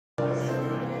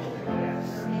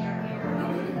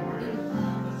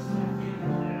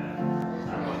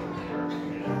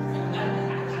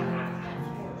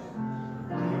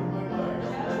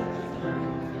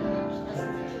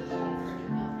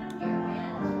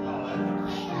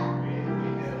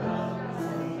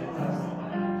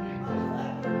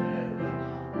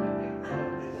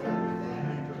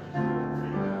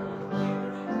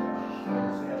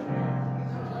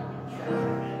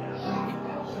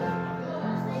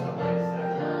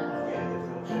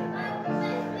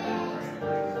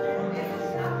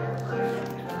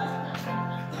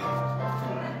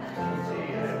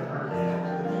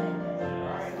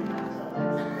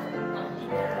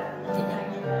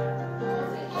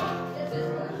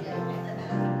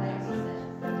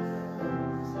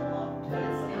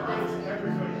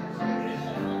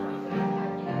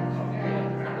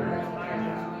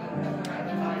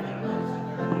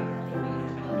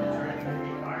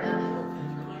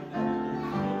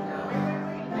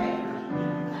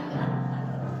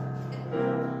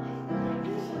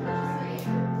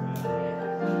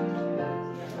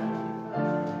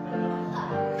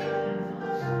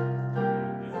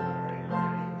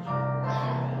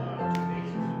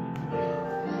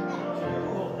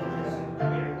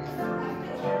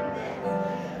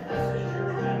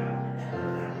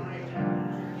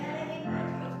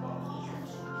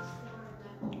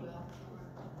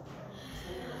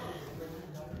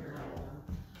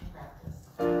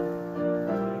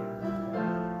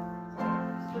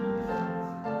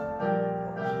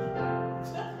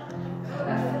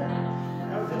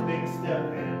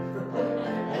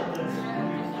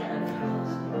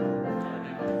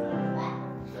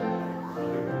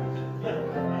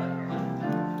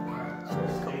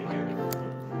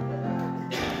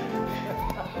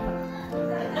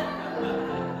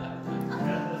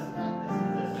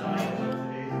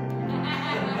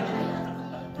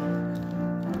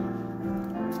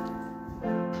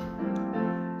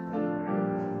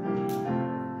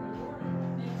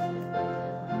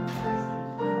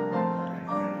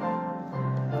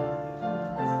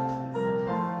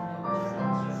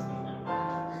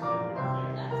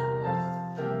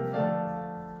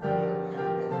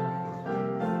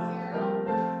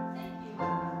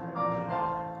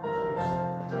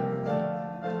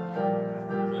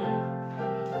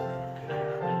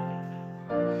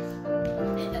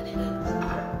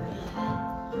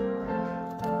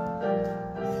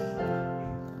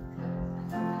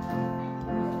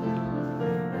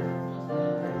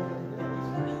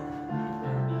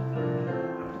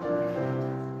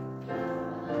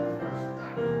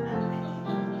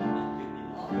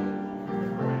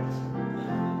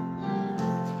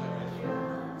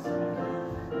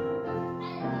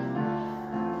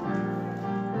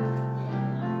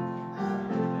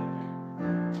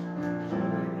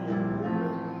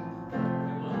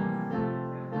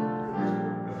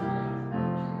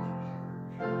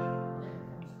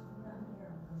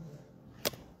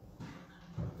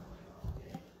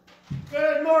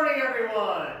morning,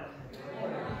 everyone.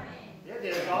 It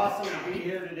is awesome to be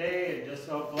here today, and just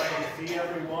so glad to see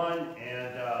everyone.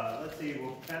 And let's see, we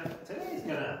kind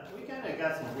of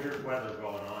got some weird weather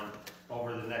going on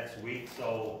over the next week.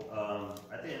 So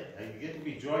I think you get to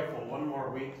be joyful one more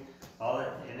week.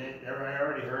 Everybody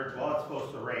already heard, well, it's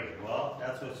supposed to rain. Well,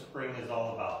 that's what spring is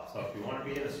all about. So if you want to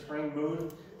be in a spring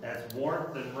mood, that's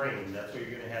warmth and rain. That's what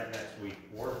you're going to have next week,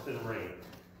 warmth and rain.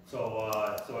 So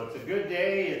it's a good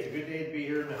day. It's a good day to be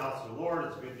here in the house of the Lord.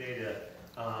 It's a good day to,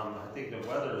 I think the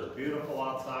weather is beautiful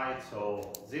outside.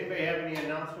 So does anybody have any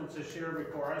announcements to share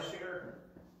before I share?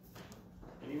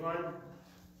 Anyone?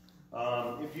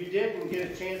 If you didn't get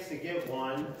a chance to get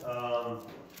one,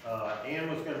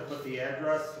 Ann was going to put the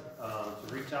address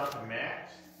to reach out to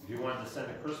Mac if you wanted to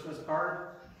send a Christmas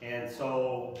card. And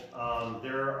so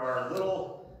there are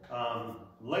little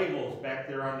labels back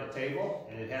there on the table,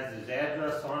 and it has his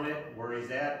address on it, where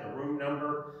he's at, the room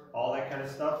number, all that kind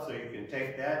of stuff. So you can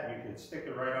take that and you can stick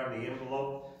it right on the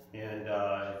envelope. And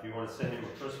if you want to send him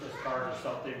a Christmas card or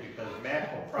something, because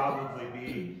Mac will probably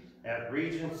be at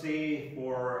Regency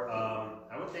for,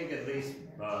 I would think, at least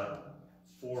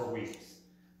 4 weeks.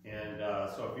 And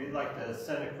so if you'd like to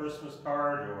send a Christmas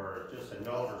card or just a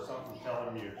note or something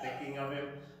telling him you're thinking of him,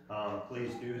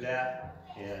 please do that.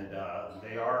 And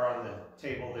they are on the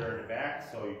table there in the back,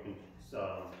 so you can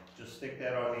just stick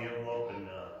that on the envelope. And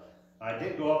I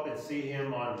did go up and see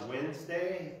him on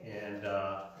Wednesday, and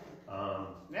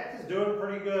Mac is doing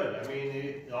pretty good. I mean,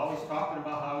 he's always talking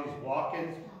about how he's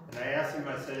walking. And I asked him,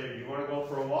 I said, "You want to go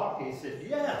for a walk?" He said,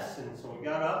 "Yes." And so we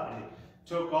got up and he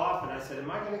took off, and I said,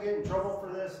 "Am I going to get in trouble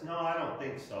for this?" "No, I don't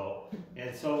think so."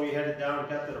 And so we headed down and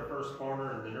got to the first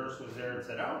corner, and the nurse was there and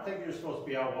said, "I don't think you're supposed to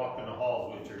be out walking the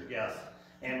halls with your guests.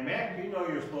 And Mac, you know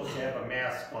you're supposed to have a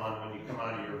mask on when you come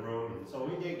out of your room." And so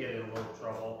we did get in a little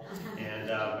trouble. And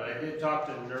but I did talk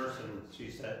to the nurse, and she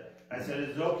said, I said,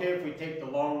 "Is it okay if we take the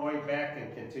long way back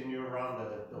and continue around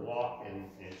the walk?" And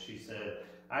she said,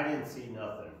 "I didn't see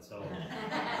nothing." So,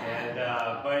 and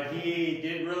but he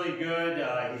did really good.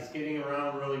 He's getting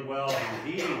around really well.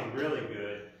 He's eating really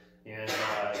good and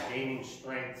gaining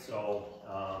strength. So,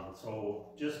 so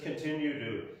just continue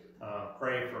to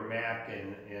pray for Mac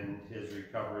and his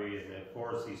recovery. And of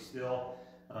course, he's still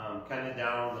kind of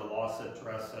down the loss of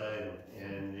Teresa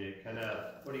and kind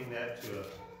of putting that to,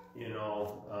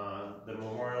 the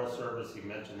memorial service. He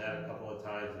mentioned that a couple of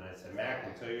times, and I said, "Mac,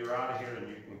 until you're out of here and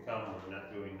you can come, we're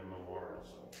not doing the memorial."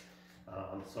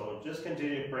 So just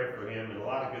continue to pray for him, and a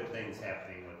lot of good things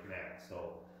happening with Mac.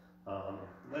 So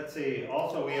let's see.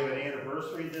 Also, we have an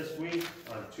anniversary this week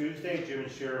on Tuesday. Jim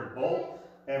and Sharon Bolt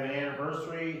have an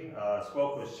anniversary.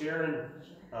 Spoke with Sharon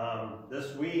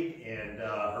this week, and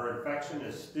her infection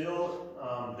is still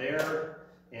there.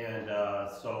 And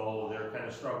so they're kind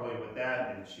of struggling with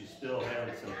that, and she's still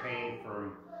having some pain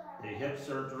from the hip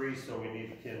surgery, so we need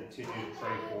to continue to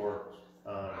pray for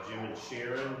Jim and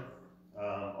Sharon.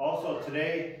 Also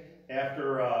today,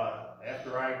 after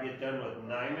I get done with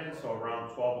Nyman, so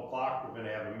around 12 o'clock, we're going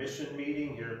to have a mission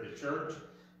meeting here at the church.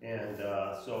 And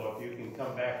so if you can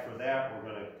come back for that, we're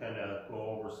going to kind of go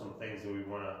over some things that we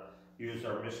want to use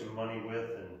our mission money with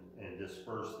and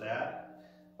disperse that.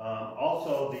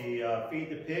 Also, the Feed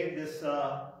the Pig this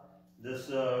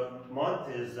month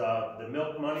is the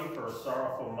milk money for a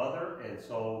sorrowful mother, and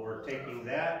so we're taking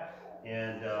that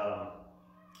and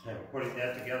putting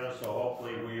that together. So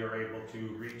hopefully we are able to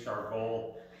reach our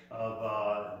goal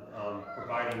of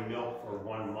providing milk for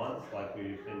 1 month, like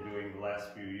we've been doing the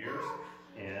last few years.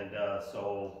 And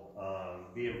so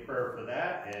be in prayer for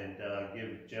that and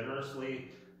give generously.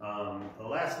 The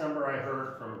last number I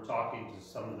heard from talking to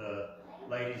some of the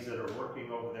ladies that are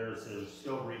working over there is they're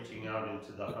still reaching out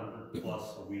into the 100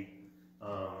 plus a week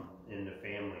in the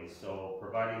family. So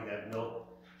providing that milk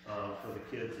for the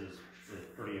kids is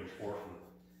pretty important.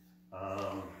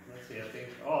 Let's see, I think,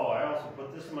 I also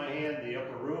put this in my hand, the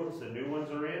upper rooms, the new ones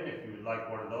are in. If you would like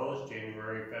one of those,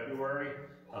 January, February,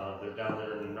 they're down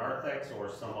there in the narthex, or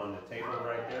some on the table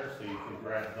right there, so you can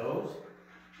grab those.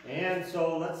 And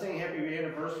so let's sing happy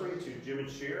anniversary to Jim and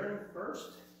Sharon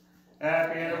first.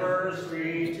 Happy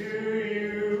anniversary to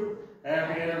you.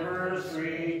 Happy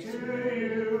anniversary to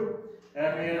you.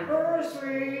 Happy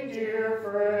anniversary, dear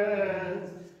friends.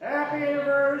 Happy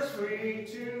anniversary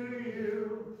to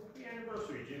you. Happy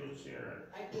anniversary, Jim and Sharon.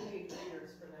 I do need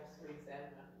readers for next week's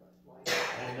Advent.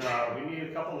 And we need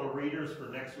a couple of readers for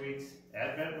next week's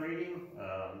Advent reading.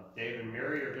 Dave and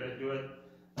Mary are going to do it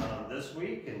this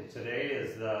week, and today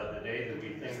is the day that we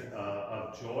think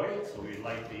of joy. So we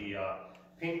light the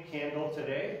pink candle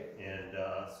today, and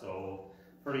so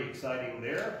pretty exciting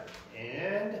there.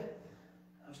 And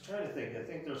was trying to think. I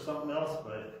think there's something else,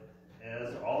 but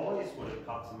as always, when it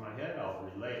pops in my head, I'll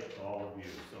relay it to all of you.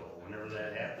 So whenever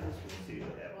that happens, we'll see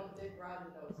what happens. Well, Dick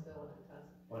Rodino is still in touch.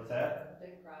 What's that?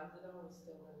 Dick Rodino is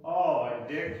still in. Oh, and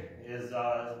Dick is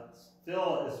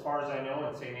still, as far as I know,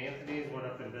 in St. Anthony's. Went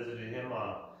up and visited him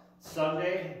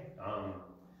Sunday.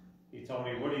 He told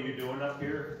me, "What are you doing up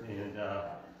here?" And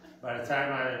by the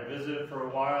time I had visited for a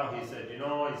while, he said, he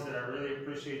said, "I really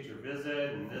appreciate your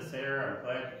visit and this there. I'm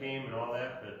glad you came and all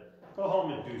that, but go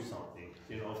home and do something."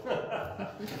 And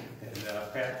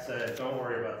Pat said, "Don't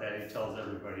worry about that." He tells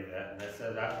everybody that. And I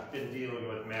said, "I've been dealing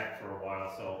with Mac for a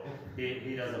while, so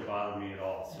he doesn't bother me at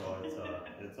all. So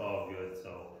it's all good."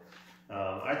 So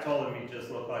I told him he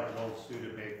just looked like an old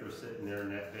Studebaker sitting there in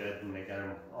that bed, and they got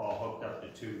him all hooked up to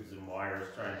tubes and wires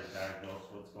trying to diagnose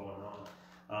what's going on.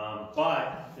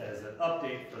 But as an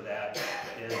update for that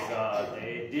is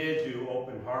they did do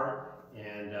open heart,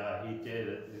 and he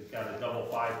got a double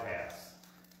bypass.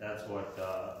 That's what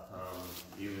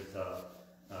he was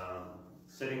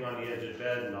sitting on the edge of the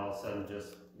bed, and all of a sudden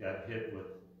just got hit with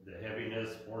the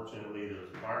heaviness. Fortunately, there was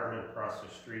a fireman across the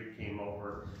street, came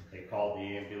over. They called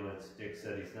the ambulance. Dick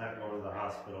said he's not going to the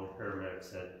hospital. Paramedic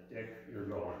said, "Dick, you're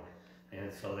going."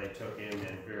 And so they took him,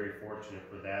 and very fortunate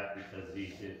for that because he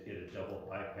did get a double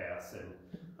bypass.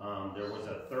 And there was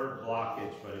a third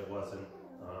blockage, but it wasn't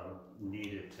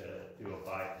needed to do a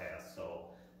bypass. So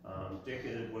Dick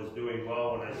was doing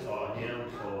well when I saw him.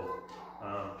 So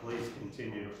please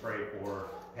continue to pray for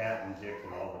Pat and Dick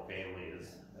and all the family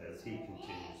as he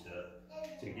continues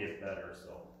to get better. So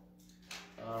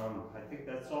I think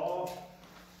that's all.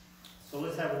 So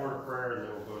let's have a word of prayer, and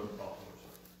then we'll go to the call to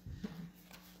worship.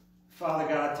 Father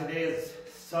God, today is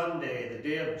Sunday, the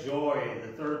day of joy,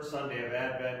 the third Sunday of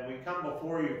Advent. We come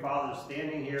before you, Father,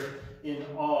 standing here in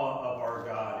awe of our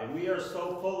God. And we are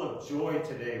so full of joy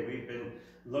today. We've been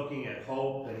looking at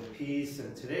hope and peace,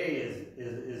 and today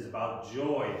is about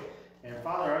joy. And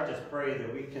Father, I just pray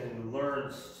that we can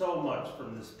learn so much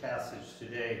from this passage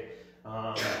today,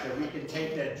 that we can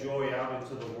take that joy out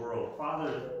into the world.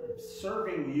 Father,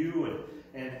 serving you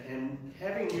and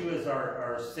having you as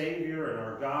our Savior and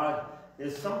our God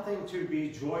is something to be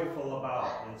joyful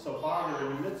about. And so, Father,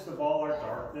 in the midst of all our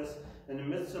darkness, in the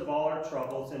midst of all our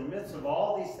troubles, in the midst of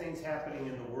all these things happening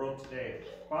in the world today,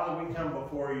 Father, we come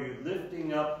before you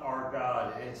lifting up our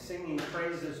God and singing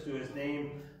praises to his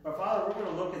name. But Father, we're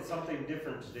going to look at something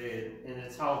different today, and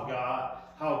it's how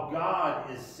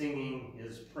God is singing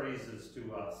his praises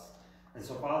to us. And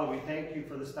so, Father, we thank you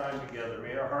for this time together.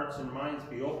 May our hearts and minds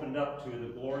be opened up to the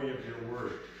glory of your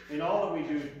word. In all that we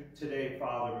do today,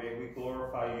 Father, may we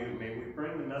glorify you. May we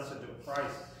bring the message of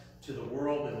Christ to the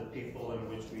world and the people in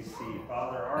which we see.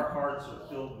 Father, our hearts are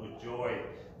filled with joy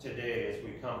today as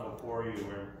we come before you,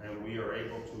 and we are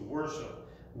able to worship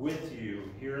with you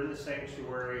here in the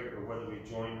sanctuary or whether we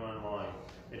join online.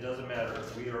 It doesn't matter.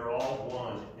 We are all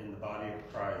one in the body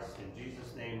of Christ. In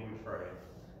Jesus' name we pray.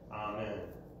 Amen.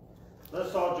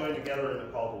 Let's all join together in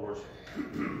the call to worship.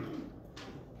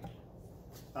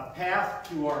 A path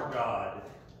to our God.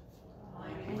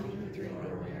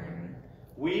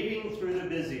 Weaving through the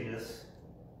busyness.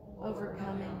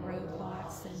 Overcoming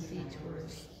roadblocks and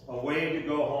detours. A way to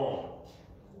go home.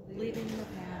 Leaving the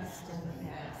past in the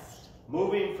past.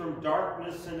 Moving from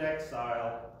darkness and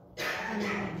exile.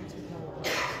 Coming into the Lord.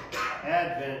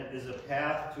 Advent is a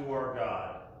path to our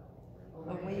God.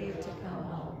 A way to come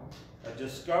home. A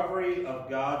discovery of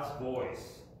God's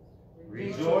voice.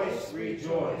 Rejoice,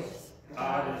 rejoice,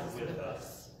 God is with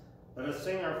us. Let us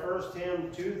sing our first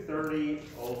hymn, 230,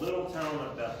 O Little Town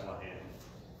of Bethlehem.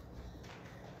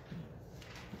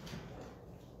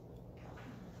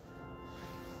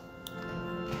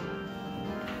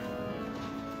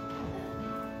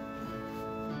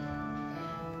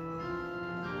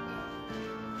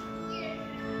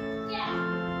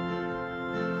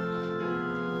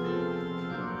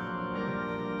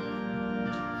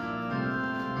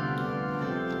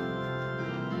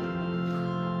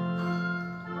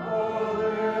 Oh,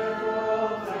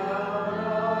 little town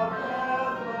of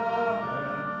Bethlehem.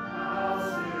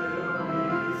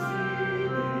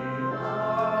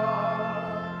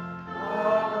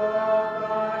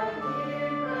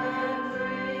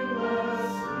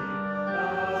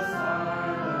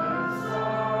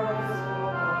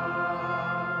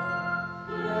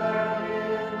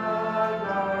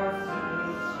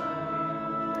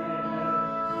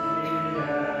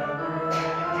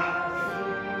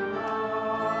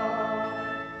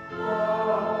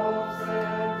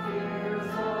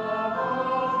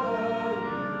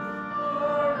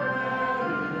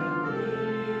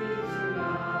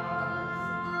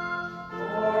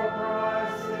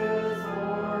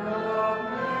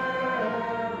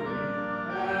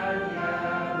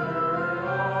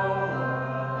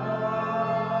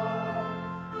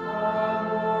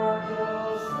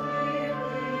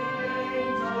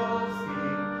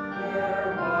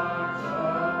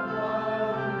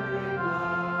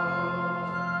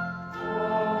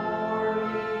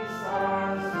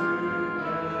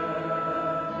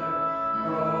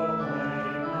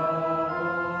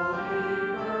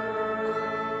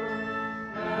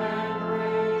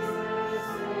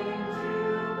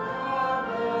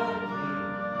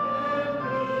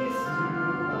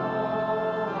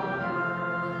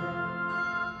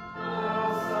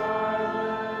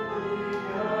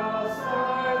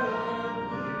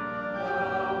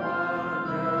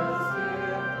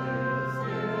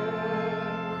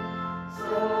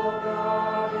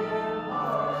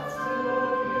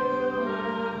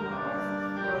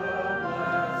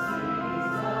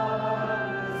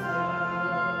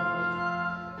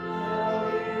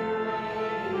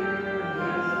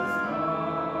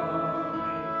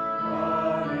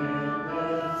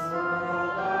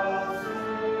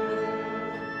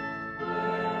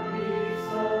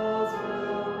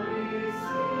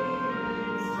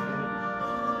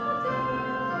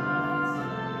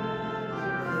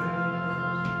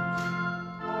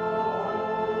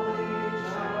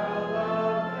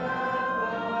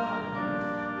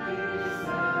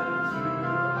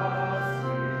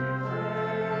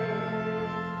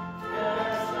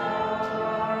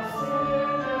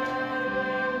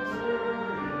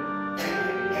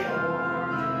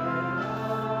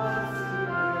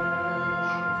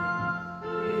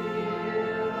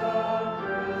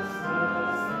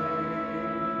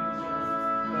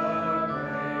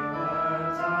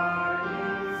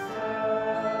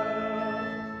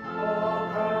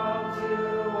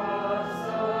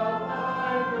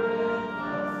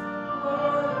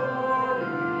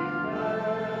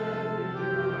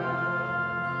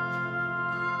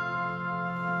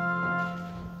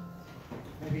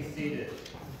 seated.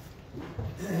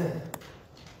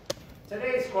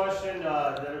 Today's question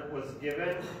that was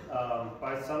given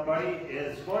by somebody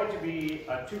is going to be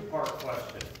a two-part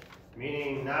question,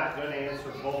 meaning not going to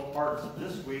answer both parts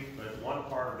this week, but one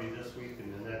part will be this week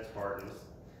and the next part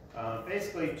is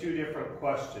basically two different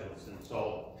questions. And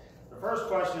so the first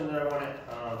question that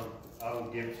I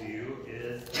will give to you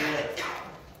is this: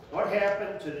 what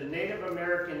happened to the Native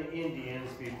American Indians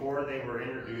before they were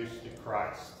introduced to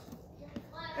Christ?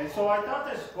 And so I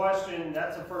thought this question,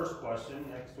 that's the first question.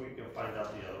 Next week you'll find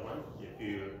out the other one.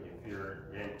 If your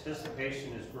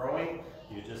anticipation is growing,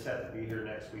 you just have to be here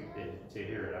next week to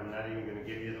hear it. I'm not even going to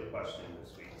give you the question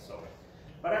this week.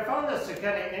 But I found this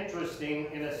kind of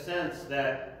interesting in a sense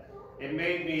that it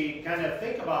made me kind of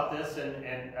think about this,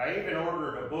 and I even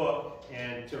ordered a book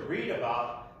and to read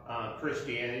about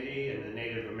Christianity and the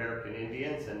Native American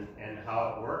Indians and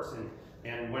how it works.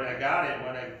 And when I got it,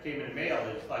 when I came in the mail,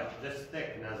 it was like this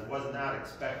thick, and I was not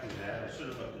expecting that. I should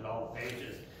have looked at all the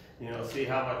pages, see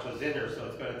how much was in there. So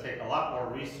it's going to take a lot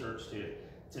more research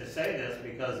to say this,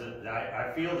 because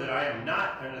I feel that I am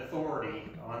not an authority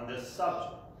on this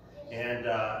subject. And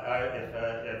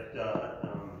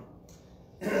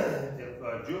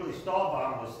if Julie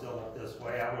Stahlbaum was still this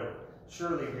way, I would have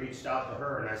surely reached out to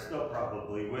her, and I still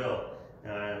probably will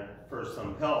for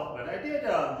some help. But I did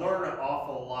learn an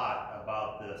awful lot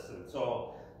about this, and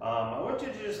so I want you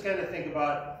to just kind of think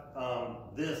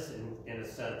about this in a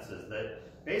sense, is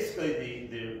that basically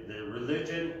the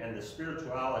religion and the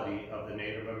spirituality of the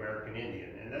Native American Indian,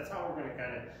 and that's how we're going to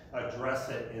kind of address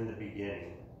it in the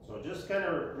beginning. So just kind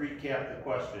of recap the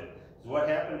question: is what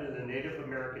happened to the Native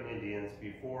American Indians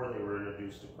before they were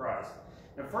introduced to Christ?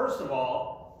 And first of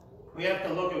all, we have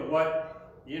to look at what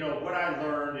I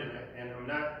learned, and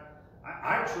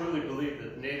I truly believe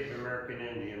that the Native American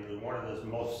Indian is one of the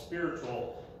most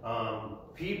spiritual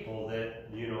people that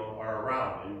are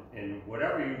around, and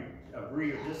whatever you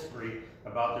agree or disagree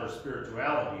about their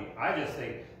spirituality, I just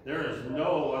think there is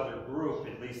no other group,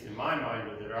 at least in my mind,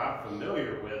 that I'm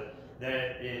familiar with,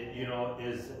 that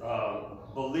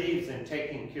believes in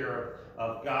taking care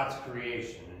of God's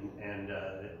creation and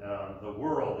the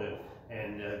world,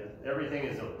 and everything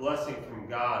is a blessing from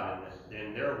God, and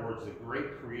in their words, the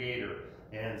great creator.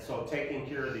 And so taking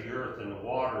care of the earth and the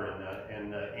water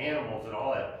and the animals and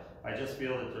all that, I just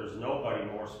feel that there's nobody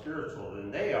more spiritual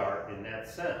than they are in that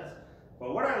sense.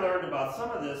 But what I learned about some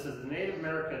of this is the Native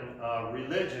American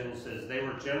religions is they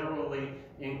were generally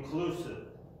inclusivist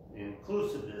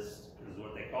is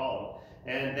what they call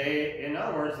them. And in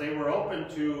other words, they were open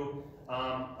to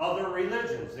other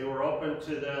religions. They were open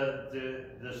to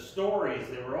the stories.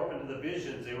 They were open to the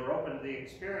visions. They were open to the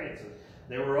experiences.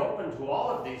 They were open to all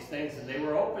of these things, and they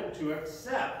were open to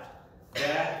accept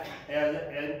that and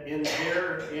in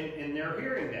their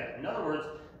hearing that. In other words,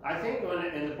 I think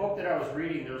in the book that I was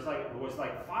reading, there was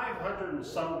like 500 and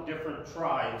some different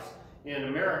tribes in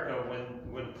America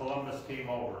when Columbus came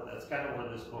over. That's kind of where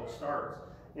this book starts,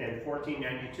 in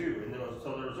 1492. And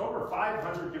so there was over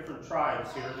 500 different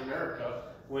tribes here in America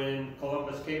when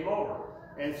Columbus came over.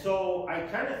 And so I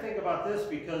kind of think about this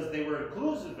because they were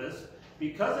inclusivists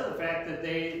because of the fact that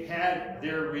they had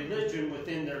their religion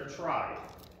within their tribe.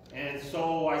 And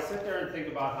so I sit there and think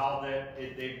about how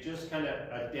they've just kind of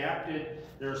adapted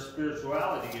their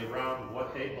spirituality around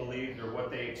what they believed or what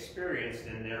they experienced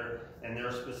in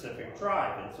their specific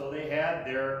tribe. And so they had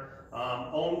their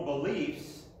own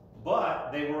beliefs,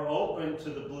 but they were open to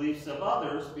the beliefs of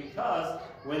others, because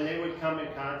when they would come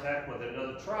in contact with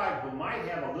another tribe who might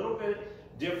have a little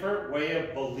bit different way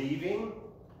of believing,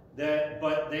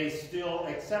 but they still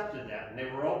accepted that, and they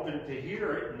were open to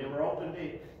hear it, and they were open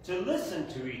to listen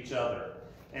to each other.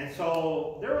 And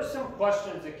so there were some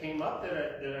questions that came up that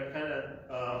I kind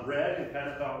of read and kind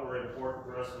of thought were important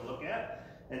for us to look at.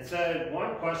 And said,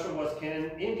 one question was,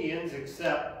 can Indians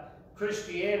accept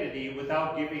Christianity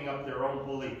without giving up their own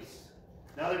beliefs?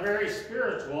 Now, they're very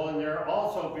spiritual, and they're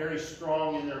also very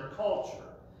strong in their culture.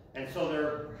 And so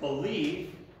their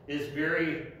belief is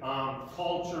very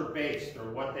culture-based,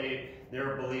 or what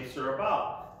their beliefs are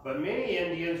about. But many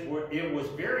Indians, it was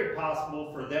very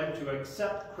possible for them to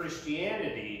accept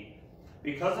Christianity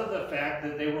because of the fact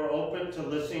that they were open to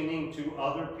listening to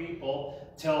other people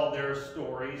tell their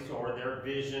stories or their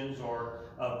visions or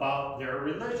about their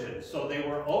religion. So they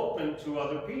were open to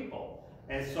other people.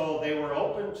 And so they were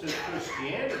open to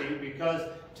Christianity because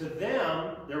to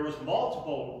them, there was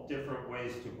multiple different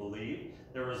ways to believe.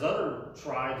 There was other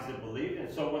tribes that believed.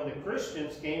 And so when the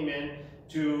Christians came in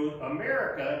to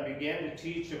America and began to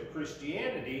teach of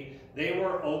Christianity, they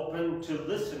were open to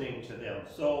listening to them.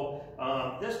 So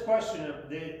this question,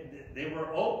 they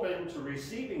were open to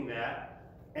receiving that,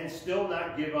 and still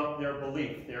not give up their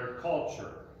belief, their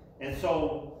culture. And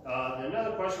so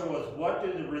another question was, what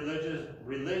do the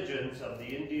religions of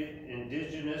the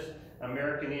indigenous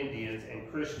American Indians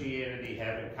and Christianity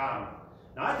have in common?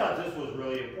 Now, I thought this was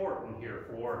really important here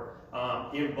for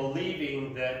in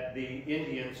believing that the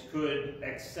Indians could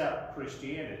accept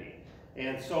Christianity.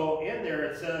 And so in there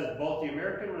it says both the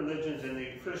American religions and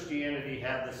the Christianity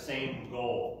have the same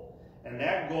goal. And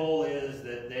that goal is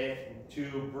that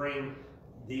to bring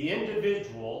the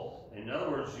individual, in other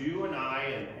words, you and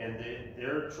I and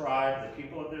their tribe, the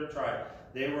people of their tribe,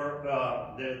 they were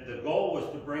the goal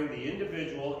was to bring the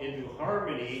individual into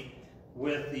harmony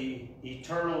with the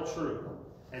eternal truth.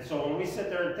 And so when we sit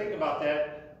there and think about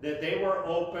that they were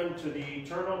open to the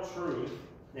eternal truth,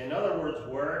 in other words,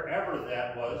 wherever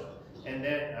that was, and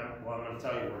then, I'm going to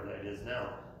tell you where that is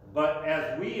now, but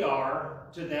as we are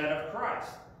to that of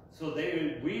Christ. So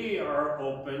we are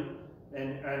open,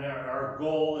 and our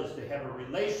goal is to have a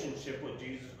relationship with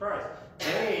Jesus Christ.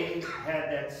 They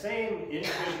had that same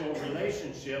individual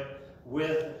relationship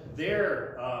with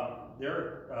their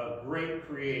great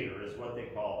creator, is what they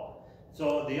call it.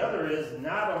 So the other is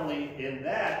not only in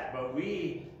that, but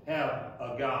we have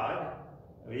a God,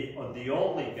 the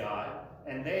only God,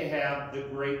 and they have the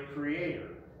great creator.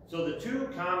 So the two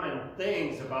common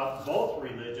things about both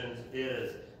religions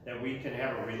is that we can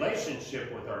have a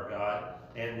relationship with our God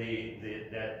and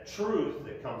that truth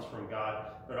that comes from God,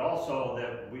 but also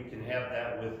that we can have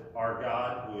that with our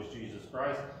God, who is Jesus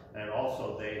Christ, and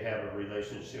also they have a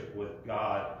relationship with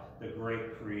God, the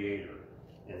great creator.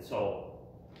 And so,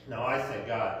 now I say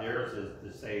God, theirs is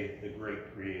to say the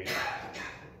great creator.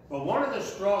 But one of the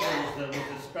struggles that was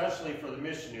especially for the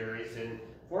missionaries, in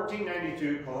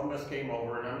 1492, Columbus came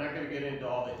over, and I'm not going to get into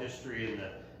all the history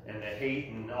and the hate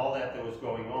and all that was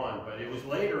going on, but it was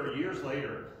later, years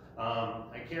later,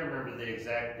 I can't remember the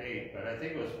exact date, but I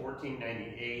think it was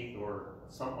 1498 or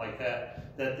something like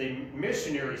that, that the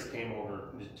missionaries came over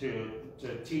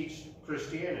to teach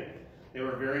Christianity. They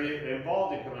were very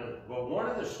involved in coming in. But one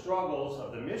of the struggles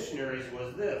of the missionaries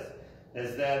was this,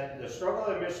 is that the struggle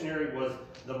of the missionary was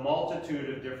the multitude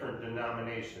of different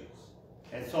denominations.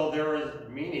 And so there was,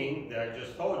 meaning that I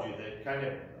just told you, that kind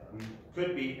of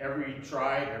could be every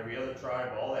tribe, every other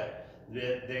tribe, all that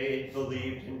they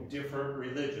believed in different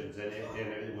religions, and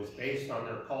it was based on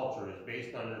their culture, it was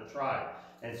based on their tribe.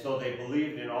 And so they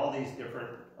believed in all these different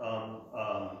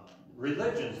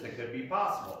religions that could be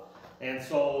possible. And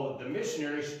so the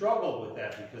missionaries struggled with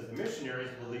that because the missionaries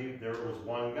believed there was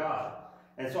one God.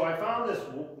 And so I found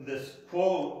this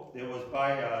quote that was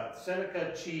by a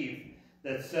Seneca chief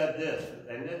that said this,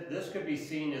 and this could be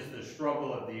seen as the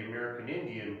struggle of the American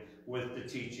Indian with the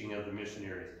teaching of the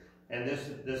missionaries. And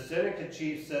this Seneca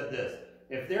chief said this: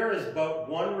 if there is but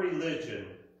one religion,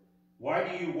 why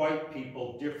do you white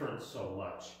people differ so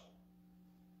much?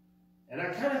 And I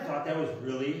kind of thought that was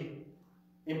really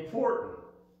important.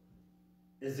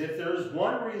 Is if there's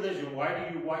one religion, why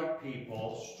do you white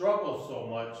people struggle so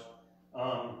much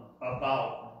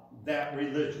about that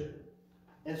religion?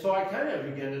 And so I kind of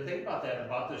began to think about that,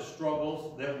 about the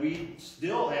struggles that we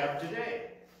still have today.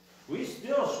 We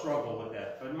still struggle with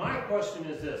that. But my question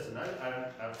is this, and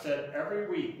I've said every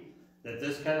week that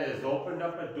this kind of has opened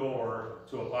up a door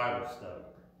to a Bible study,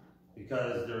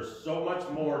 because there's so much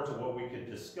more to what we could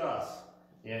discuss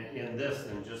in this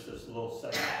than just this little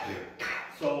segment here.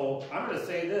 So I'm going to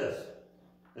say this,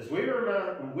 as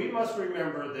we must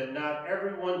remember that not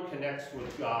everyone connects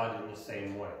with God in the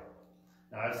same way.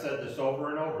 Now, I've said this over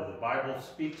and over. The Bible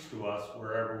speaks to us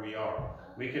wherever we are.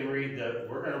 We can read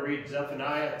we're going to read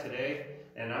Zephaniah today,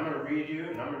 and I'm going to read you,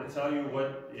 and I'm going to tell you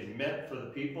what it meant for the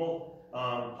people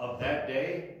of that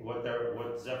day, what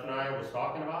Zephaniah was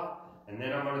talking about, and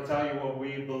then I'm going to tell you what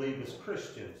we believe as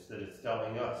Christians that it's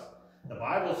telling us. The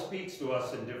Bible speaks to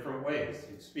us in different ways.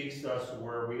 It speaks to us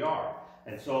where we are.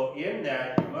 And so in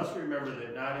that, you must remember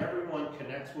that not everyone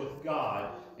connects with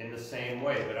God in the same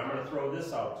way. But I'm going to throw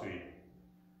this out to you.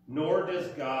 Nor does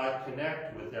God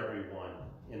connect with everyone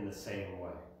in the same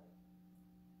way.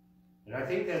 And I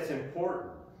think that's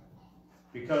important,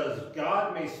 because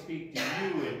God may speak to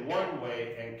you in one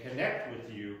way and connect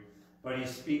with you, but he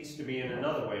speaks to me in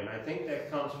another way. And I think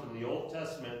that comes from the Old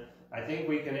Testament. I think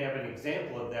we can have an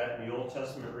example of that in the Old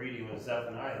Testament reading with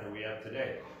Zephaniah that we have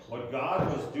today. What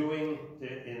God was doing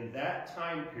in that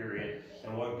time period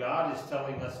and what God is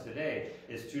telling us today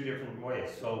is two different ways.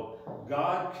 So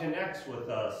God connects with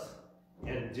us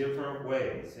in different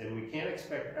ways, and we can't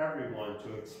expect everyone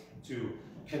to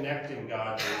connect in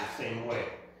God in the same way.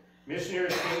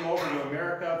 Missionaries came over to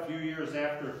America a few years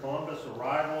after Columbus'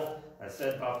 arrival. I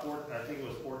said I think it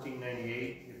was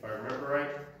 1498, if I remember right.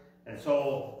 And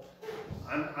so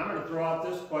I'm going to throw out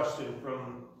this question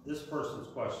from this person's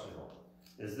question.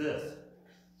 Is this: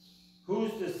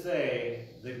 who's to say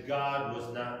that God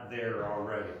was not there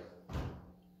already?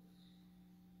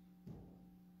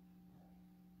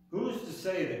 Who's to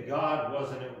say that God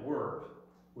wasn't at work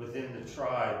within the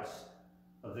tribes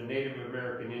of the Native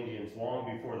American Indians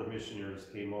long before the missionaries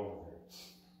came over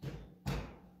here?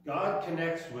 God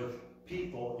connects with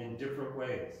people in different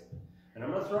ways. And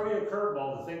I'm going to throw you a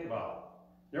curveball to think about.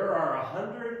 There are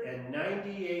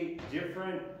 198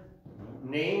 different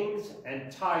names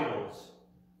and titles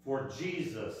for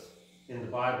Jesus in the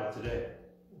Bible today.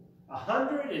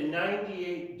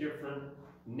 198 different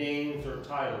names or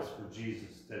titles for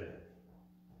Jesus today.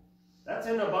 That's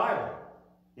in the Bible.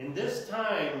 In this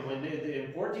time, when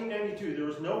in 1492, there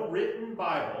was no written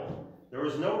Bible, there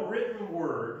was no written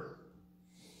word.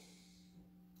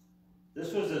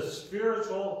 This was a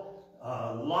spiritual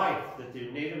life that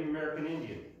the Native American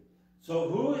Indian. So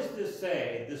who is to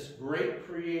say this great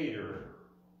creator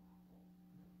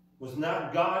was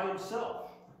not God himself?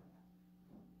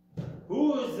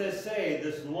 Who is to say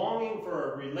this longing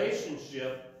for a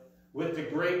relationship with the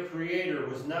great creator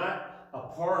was not a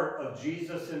part of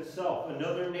Jesus himself,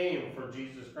 another name for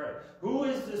Jesus Christ? Who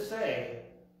is to say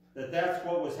that that's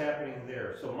what was happening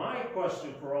there? So my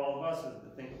question for all of us is to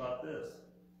think about this.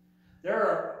 There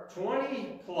are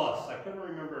 20 plus, I couldn't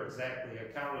remember exactly, I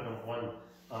counted them one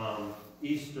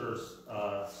Easter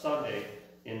Sunday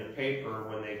in the paper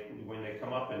when they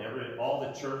come up, and all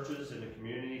the churches in the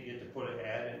community get to put an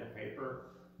ad in the paper.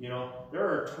 You know, there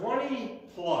are 20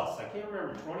 plus, I can't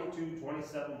remember, 22,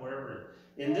 27, whatever,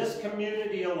 in this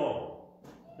community alone.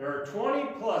 There are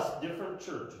 20 plus different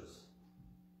churches,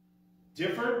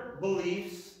 different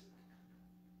beliefs,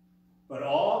 but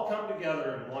all come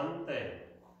together in one thing.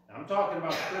 I'm talking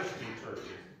about Christian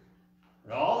churches.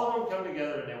 But all of them come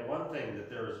together in that one thing, that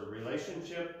there is a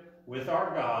relationship with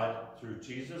our God through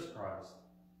Jesus Christ.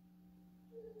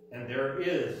 And there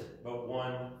is but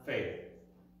one faith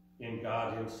in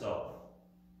God himself.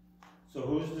 So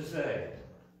who's to say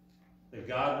that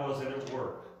God wasn't at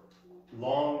work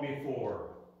long before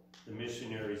the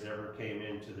missionaries ever came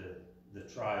into the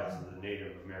tribes of the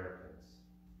Native Americans?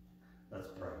 Let's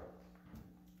pray.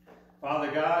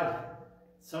 Father God,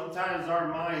 sometimes our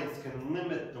minds can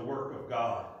limit the work of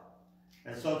God.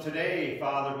 And so today,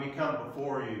 Father, we come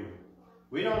before you.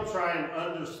 We don't try and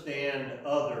understand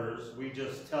others. We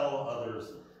just tell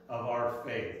others of our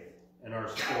faith and our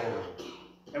story.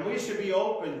 And we should be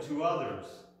open to others.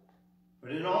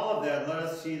 But in all of that, let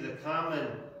us see the common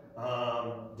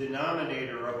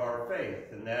denominator of our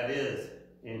faith, and that is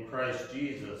in Christ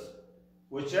Jesus.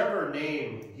 Whichever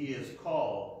name he is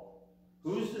called,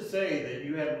 who's to say that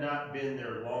you have not been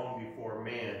there long before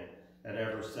man had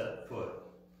ever set foot?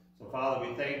 So, Father,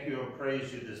 we thank you and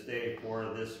praise you this day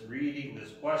for this reading,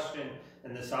 this question,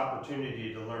 and this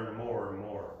opportunity to learn more and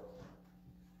more.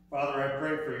 Father, I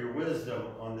pray for your wisdom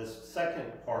on this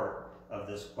second part of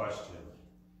this question.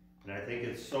 And I think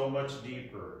it's so much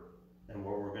deeper than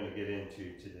what we're going to get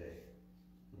into today.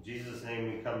 In Jesus'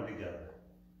 name we come together.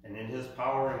 And in his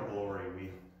power and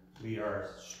glory, we are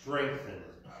strengthened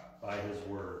by his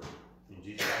word. In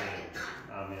Jesus' name,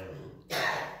 amen.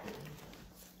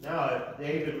 Now, if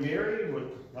Dave and Mary would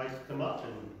like to come up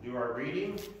and do our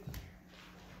reading.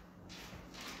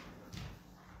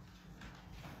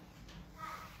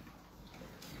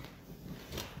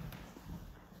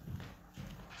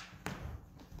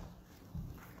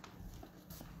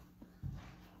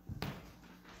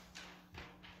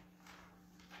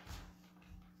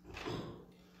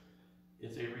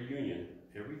 It's a reunion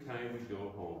every time we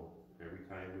go home, every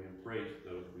time we embrace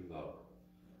those we love.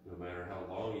 No matter how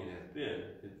long it has been,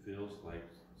 it feels like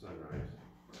sunrise.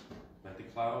 Like the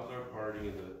clouds are parting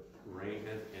and the rain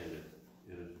has ended.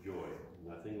 It is joy,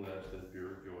 nothing less than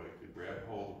pure joy, to grab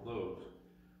hold of those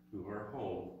who are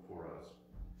home for us,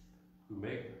 who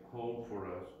make home for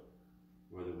us,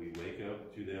 whether we wake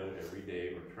up to them every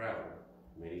day or travel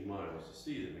many miles to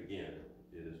see them again.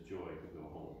 It is joy to go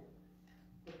home.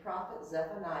 The prophet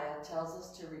Zephaniah tells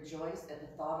us to rejoice at the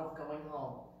thought of going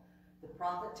home. The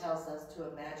prophet tells us to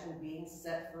imagine being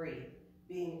set free,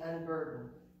 being unburdened,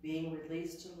 being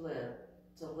released to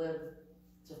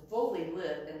fully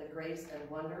live in the grace and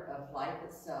wonder of life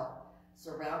itself,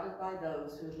 surrounded by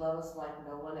those who love us like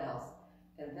no one else.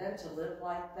 And then to live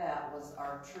like that was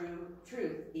our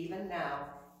truth, even now,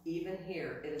 even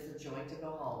here. It is a joy to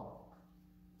go home.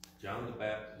 John the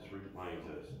Baptist reminds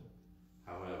us,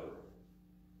 however,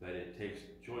 that it takes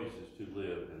choices to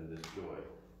live in this joy.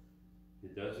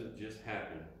 It doesn't just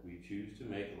happen. We choose to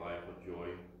make life a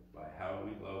joy by how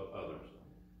we love others,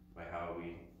 by how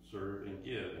we serve and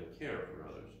give and care for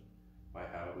others by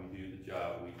how we do the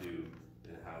job we do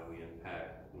and how we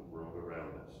impact the world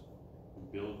around us.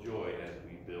 We build joy as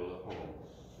we build a home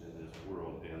in this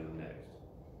world and the next.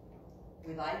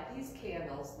 We light these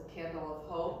candles, the candle of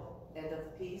hope and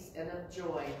of peace and of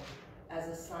joy, as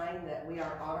a sign that we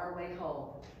are on our way home.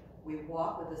 We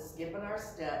walk with a skip in our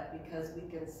step because we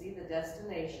can see the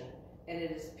destination, and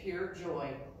it is pure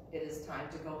joy. It is time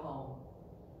to go home.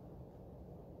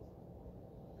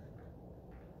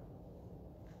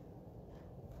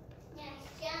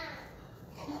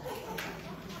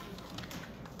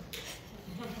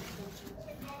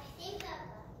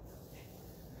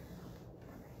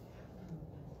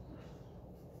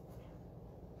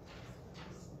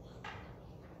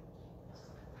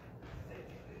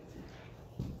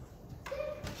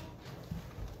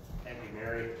 Thank you,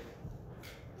 Mary.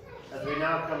 As we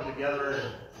now come together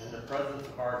in the presence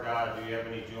of our God, do you have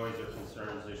any joys or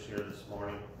concerns this year, this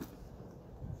morning?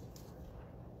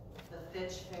 The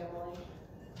Fitch family.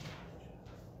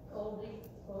 Goldie,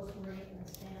 Rosemary, and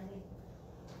Sandy.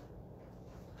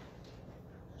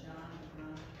 John and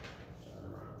Ron. John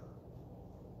and Ron.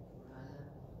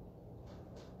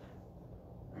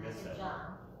 I Matt missed and that. John.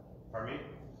 Pardon me?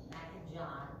 Matt and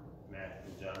John. Matt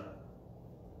and John.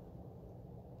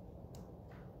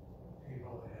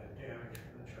 People that had damage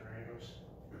from the tornadoes.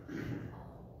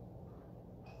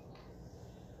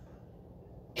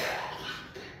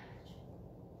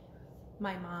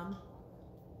 My mom.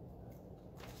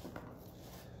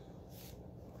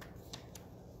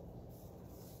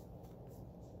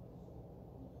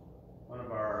 One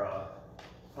of our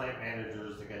plant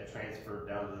managers that got transferred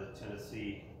down to the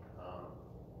Tennessee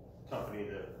company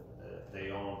that they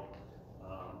own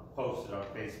posted on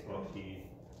Facebook. He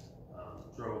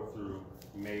drove through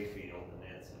Mayfield and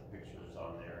had some pictures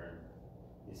on there, and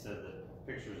he said that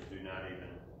pictures do not even,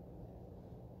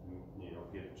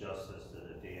 give justice to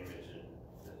the damage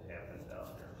that happened down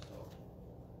there. So,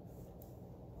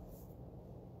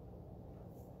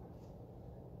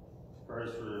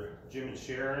 prayers for Jim and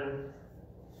Sharon.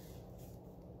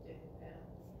 Dick and Pat.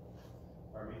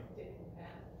 Pardon me? Dick and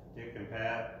Pat. Dick and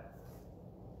Pat,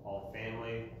 all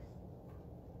family.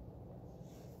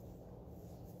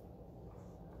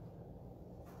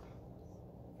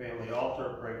 Family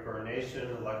altar, pray for our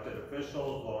nation, elected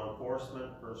officials, law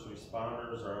enforcement, first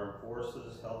responders, armed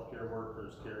forces, healthcare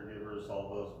workers, caregivers, all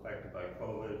those affected by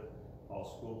COVID,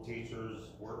 all school teachers,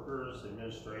 workers,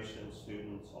 administration,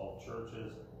 students, all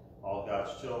churches, all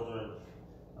God's children.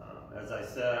 As I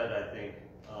said, I think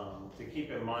to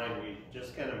keep in mind, we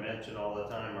just kind of mention all the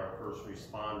time our first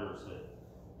responders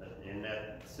that in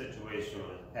that situation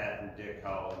with Pat and Dick,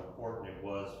 how important it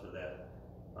was for that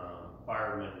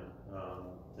fireman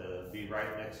to be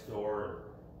right next door,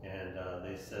 and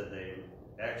they said they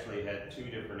actually had two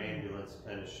different ambulances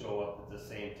kind of show up at the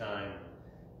same time,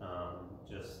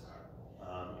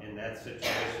 in that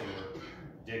situation where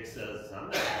Dick says,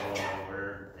 "I'm not going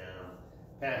nowhere," and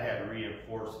Pat had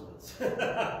reinforcements.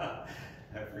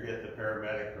 I forget the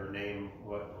paramedic, her name,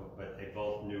 but they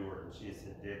both knew her, and she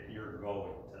said, "Dick, you're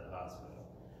going to the hospital."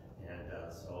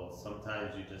 And so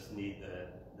sometimes you just need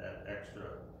that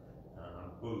extra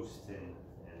boost and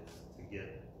to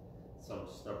get some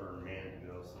stubborn man to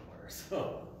go somewhere.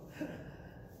 So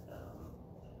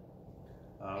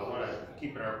I want to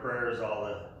keep in our prayers all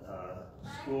the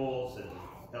schools and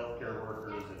healthcare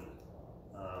workers and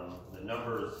the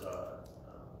numbers.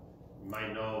 You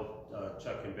might know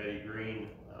Chuck and Betty Green.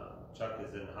 Chuck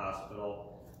is in the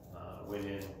hospital. Went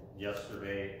in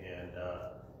yesterday, and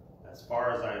as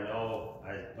far as I know,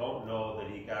 I don't know that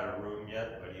he got a room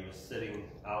yet, but he was sitting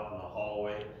out in the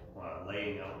hallway,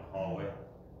 laying out in the hallway,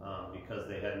 because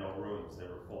they had no rooms, they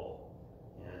were full.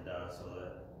 And so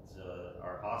that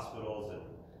our hospitals and,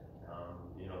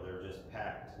 they're just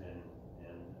packed and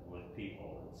with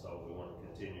people. And so we want to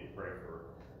continue to pray for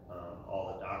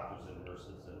all the doctors and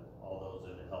nurses and all those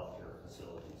in the healthcare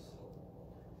facilities. So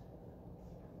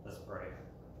let's pray.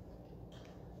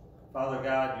 Father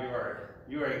God,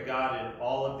 you are a God in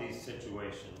all of these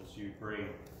situations. You bring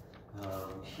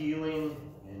healing,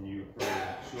 and you bring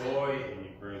joy, and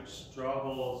you bring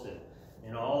struggles,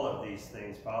 and all of these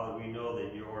things. Father, we know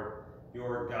that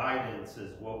your guidance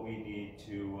is what we need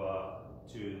to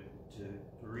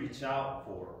reach out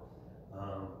for.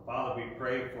 Father, we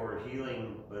pray for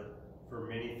healing, but for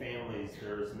many families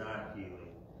there is not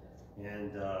healing,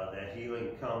 and that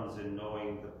healing comes in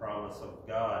knowing the promise of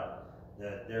God,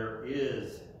 that there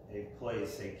is a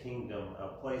place, a kingdom, a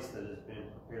place that has been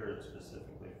prepared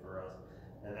specifically for us.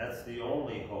 And that's the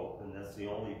only hope, and that's the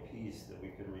only peace that we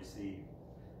can receive.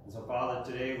 And so, Father,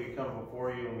 today we come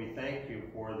before you and we thank you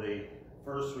for the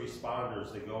first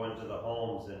responders that go into the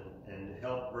homes and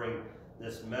help bring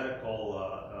this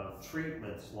medical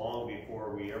treatments long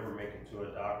before we ever make it to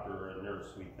a doctor or a nurse.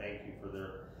 We thank you for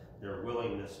their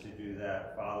willingness to do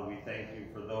that. Father, we thank you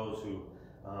for those who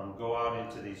go out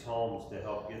into these homes to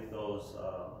help get those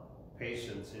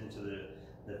patients into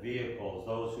the vehicles,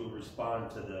 those who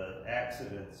respond to the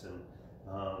accidents, and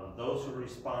those who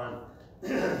respond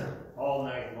all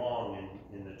night long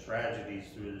in the tragedies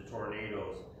through the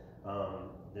tornadoes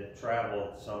that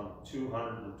traveled some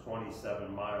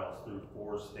 227 miles through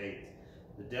 4 states.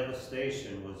 The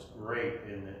devastation was great,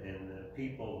 and the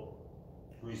people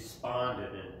responded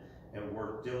and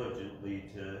worked diligently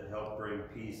to help bring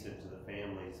peace into the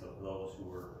families of those who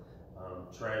were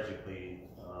tragically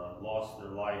lost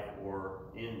their life or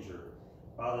injured.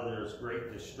 Father, there's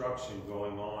great destruction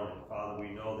going on, and Father, we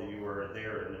know that you are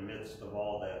there in the midst of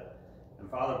all that. And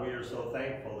Father, we are so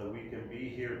thankful that we can be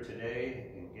here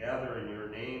today and gather in your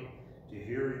name to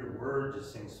hear your word, to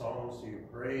sing songs to your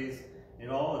praise. In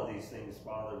all of these things,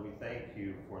 Father, we thank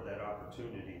you for that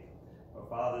opportunity. But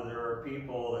Father, there are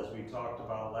people, as we talked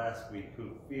about last week,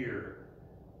 who fear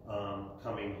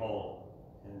coming home.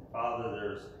 And Father,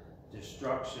 there's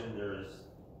destruction, there's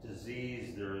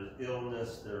disease, there is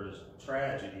illness, there is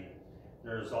tragedy.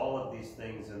 There's all of these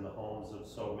things in the homes of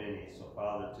so many. So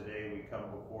Father, today we come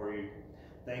before you,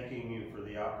 thanking you for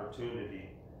the opportunity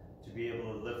to be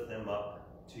able to lift them up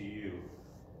to you.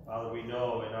 Father, we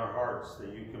know in our hearts that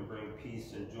you can bring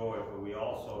peace and joy, but we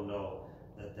also know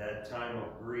that that time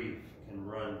of grief can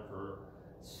run for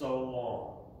so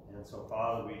long. And so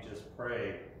Father, we just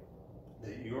pray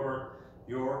that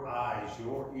your eyes,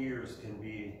 your ears can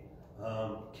be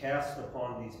cast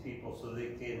upon these people so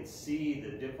they can see the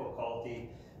difficulty,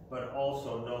 but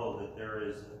also know that there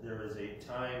is a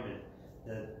time and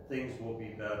that things will be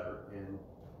better, and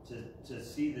to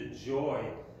see the joy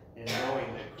in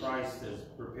knowing that Christ has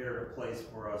prepared a place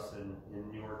for us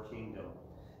in your kingdom.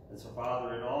 And so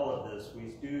Father, in all of this,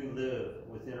 we do live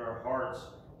within our hearts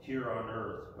here on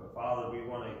earth, but Father, we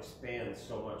want to expand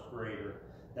so much greater,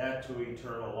 that to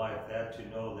eternal life, that to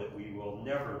know that we will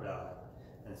never die.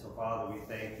 And so Father, we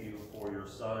thank you for your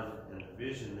Son and the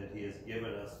vision that he has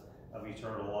given us of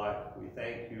eternal life. We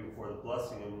thank you for the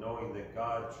blessing of knowing that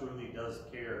God truly does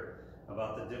care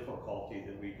about the difficulty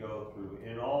that we go through.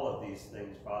 In all of these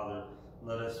things, Father,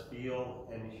 let us feel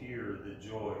and hear the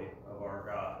joy of our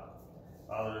God.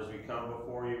 Father, as we come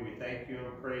before you, we thank you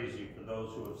and praise you for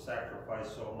those who have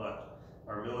sacrificed so much.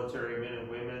 Our military men and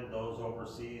women, those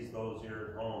overseas, those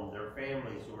here at home, their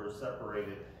families who are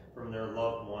separated from their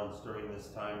loved ones during this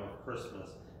time of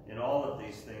Christmas. In all of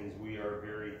these things, we are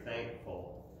very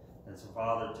thankful. And so,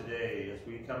 Father, today, as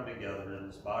we come together in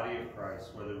this body of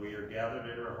Christ, whether we are gathered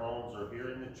in our homes or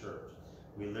here in the church,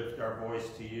 we lift our voice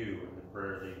to you in the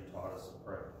prayer that you taught us to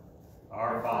pray.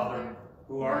 Our Father,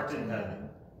 who art in heaven,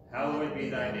 hallowed be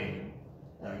thy name.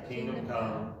 Thy kingdom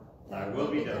come, thy will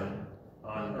be done,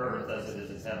 on earth as it is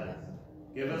in heaven.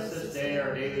 Give us this day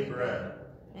our daily bread,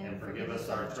 and forgive us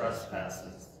our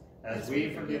trespasses, as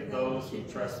we forgive those who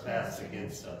trespass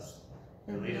against us.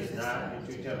 And lead us not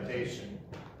into temptation,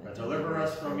 but deliver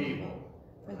us from evil.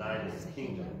 For thine is the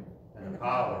kingdom, and the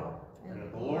power, and the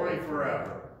glory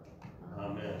forever.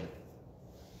 Amen.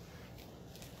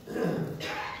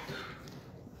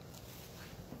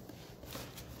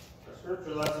 Our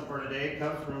scripture lesson for today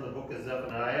comes from the book of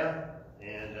Zephaniah,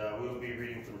 and we will be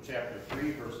reading from chapter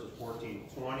 3, verses 14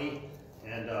 to 20.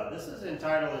 And this is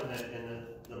entitled in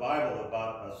the Bible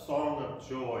about a song of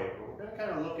joy, but we're going to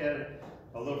kind of look at it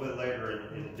a little bit later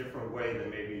in a different way than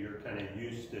maybe you're kind of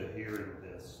used to hearing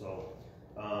this. So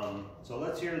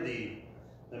let's hear the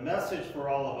message for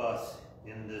all of us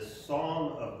in this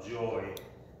song of joy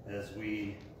as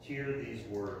we hear these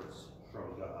words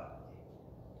from God.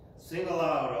 Sing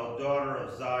aloud, O daughter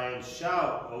of Zion.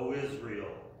 Shout, O Israel.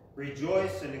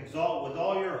 Rejoice and exult with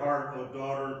all your heart, O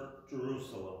daughter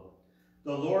Jerusalem.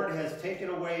 The Lord has taken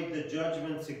away the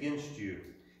judgments against you.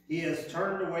 He has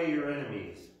turned away your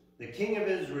enemies. The King of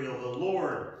Israel, the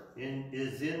Lord,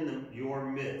 is in your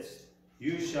midst.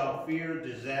 You shall fear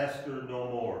disaster no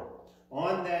more.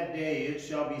 On that day it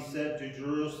shall be said to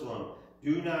Jerusalem,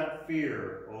 do not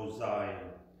fear, O Zion.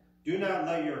 Do not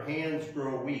let your hands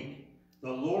grow weak.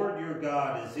 The Lord your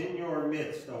God is in your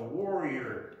midst, a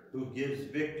warrior who gives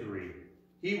victory.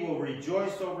 He will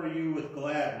rejoice over you with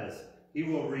gladness. He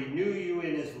will renew you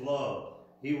in his love.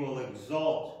 He will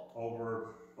exult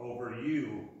over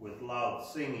you with loud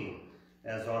singing,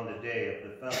 as on the day of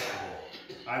the festival.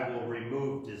 I will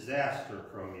remove disaster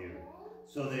from you,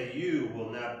 so that you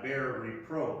will not bear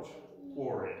reproach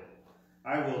for it.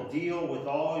 I will deal with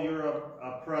all your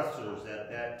oppressors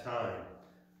at that time.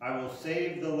 I will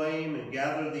save the lame and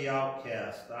gather the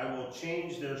outcast. I will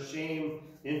change their shame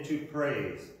into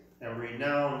praise and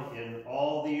renown in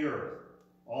all the earth.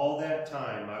 All that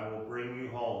time I will bring you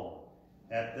home.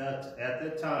 At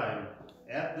the time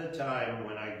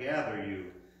when I gather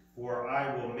you, for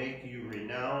I will make you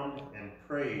renowned and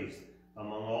praised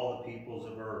among all the peoples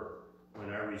of earth, when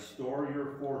I restore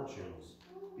your fortunes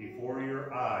before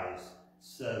your eyes,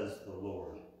 says the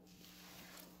Lord.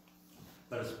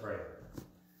 Let us pray.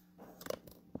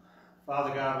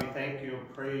 Father God, we thank you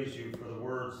and praise you for the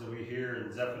words that we hear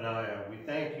in Zephaniah. We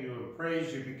thank you and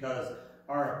praise you because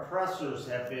our oppressors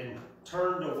have been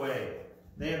turned away.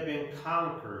 They have been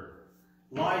conquered.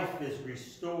 Life is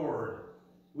restored.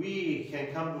 We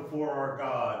can come before our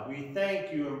God. We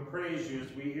thank you and praise you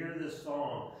as we hear this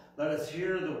song. Let us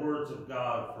hear the words of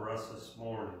God for us this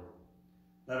morning.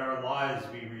 Let our lives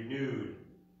be renewed.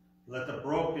 Let the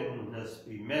brokenness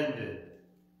be mended.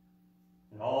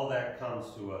 And all that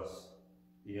comes to us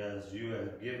because you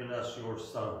have given us your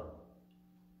Son.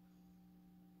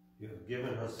 You have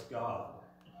given us God.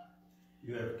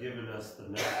 You have given us the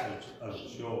message of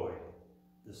joy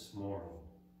this morning.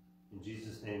 In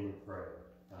Jesus' name we pray.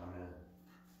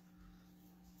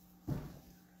 Amen.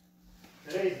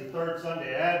 Today's the third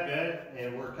Sunday Advent,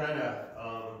 and we're kind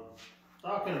of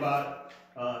talking about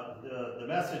the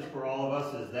message for all of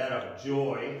us is that of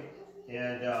joy.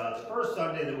 And the first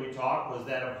Sunday that we talked was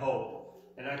that of hope.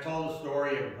 And I told the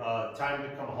story of time to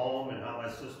come home and how my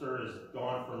sister is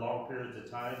gone for long periods of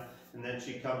time. And then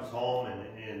she comes home,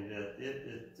 and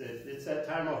it's that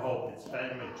time of hope. It's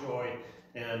time of joy,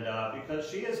 and because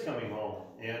she is coming home.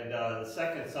 And the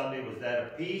second Sunday was that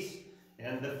of peace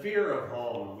and the fear of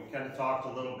home. We kind of talked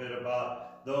a little bit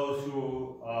about those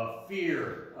who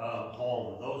fear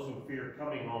home, those who fear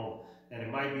coming home. And it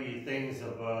might be things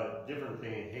of different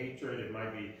things, hatred. It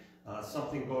might be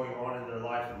something going on in their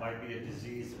life. It might be a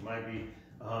disease. It might be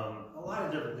a lot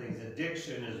of different things.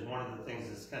 Addiction is one of the things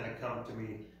that's kind of come to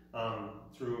me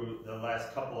through the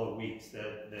last couple of weeks,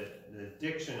 that the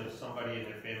addiction of somebody in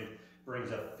their family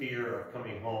brings a fear of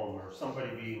coming home, or somebody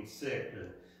being sick,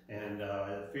 and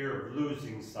fear of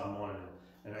losing someone.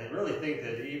 And I really think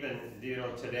that even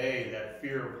today, that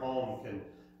fear of home can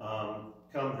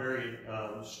come very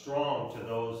strong to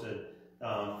those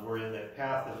that were in that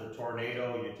path of the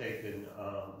tornado. You take in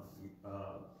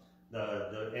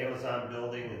the Amazon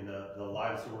building and the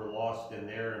lives that were lost in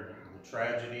there, and the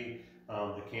tragedy.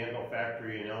 The candle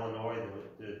factory in Illinois,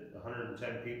 the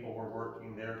 110 people were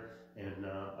working there, and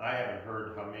I haven't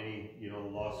heard how many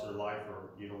lost their life, or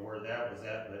where that was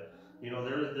at, but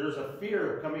there's a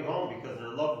fear of coming home because their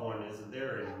loved one isn't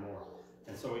there anymore.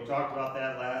 And so we talked about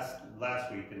that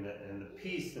last week, and the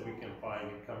peace that we can find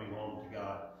in coming home to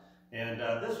God. And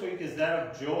this week is that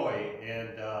of joy,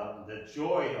 and the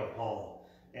joy of home.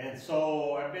 And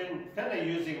so I've been kind of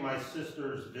using my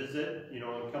sister's visit,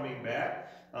 and coming back,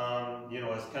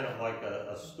 as kind of like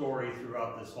a story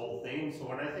throughout this whole thing. So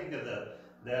when I think of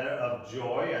that of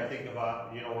joy, I think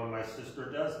about, when my sister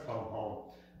does come home.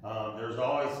 There's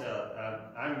always,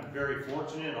 I'm very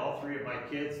fortunate. All three of my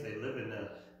kids, they live in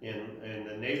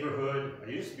the neighborhood. I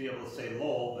used to be able to say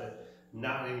Lowell, but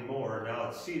not anymore. Now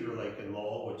it's Cedar Lake in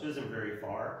Lowell, which isn't very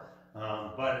far.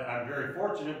 But I'm very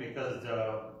fortunate because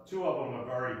two of them have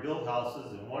already built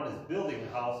houses, and one is building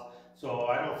a house, so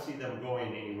I don't see them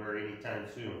going anywhere anytime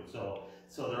soon. So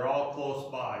they're all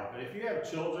close by. But if you have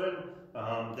children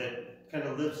that kind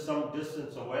of live some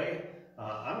distance away,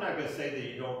 I'm not going to say that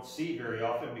you don't see very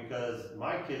often, because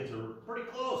my kids are pretty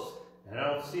close, and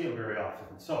I don't see them very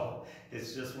often. So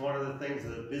it's just one of the things,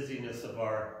 the busyness of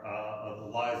of the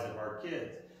lives of our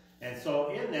kids. And so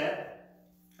in that,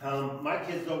 my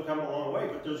kids don't come a long way,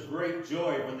 but there's great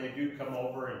joy when they do come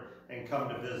over and come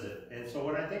to visit. And so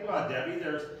when I think about Debbie,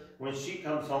 when she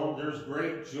comes home, there's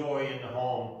great joy in the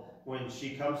home when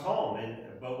she comes home.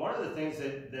 But one of the things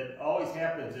that always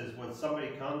happens is when somebody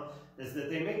comes, is that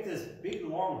they make this big,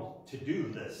 long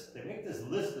to-do list. They make this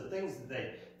list of things that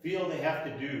they feel they have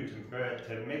to do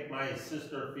to make my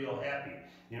sister feel happy.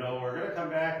 We're going to come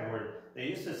back, and they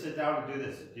used to sit down and do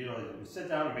this. We sit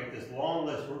down and make this long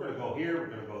list. We're going to go here, we're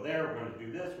going to go there, we're going to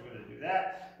do this, we're going to do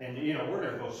that, and we're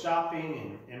going to go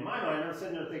shopping. And in my mind, I'm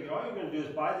sitting there thinking, all you're going to do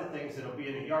is buy the things that'll be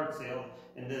in a yard sale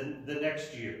in the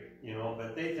next year.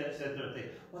 But they sit there and think,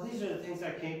 well, these are the things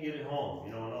I can't get at home,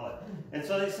 and all that. And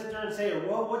so they sit there and say,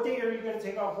 well, what day are you going to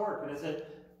take off work? And I said,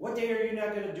 what day are you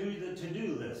not going to do the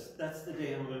to-do list? That's the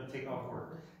day I'm going to take off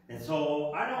work. And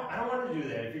so I don't want to do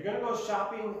that. If you're going to go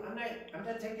shopping, I'm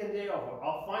not taking a day off.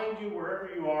 I'll find you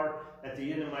wherever you are at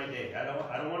the end of my day. I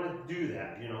don't want to do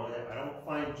that. I don't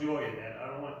find joy in that. I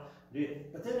don't want to do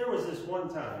it. But then there was this one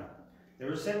time they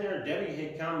were sitting there, Debbie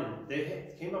had come, and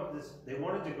came up with this, they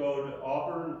wanted to go to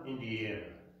Auburn, Indiana.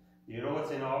 You know what's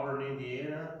in Auburn,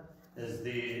 Indiana? Is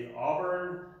the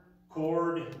Auburn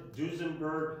Cord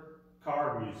Duesenberg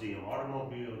Car Museum,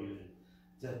 Automobile Museum.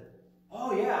 Said,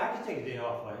 oh yeah, I can take a day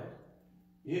off later.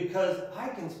 Because I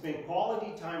can spend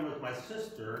quality time with my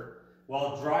sister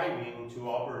while driving to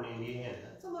Auburn, Indiana.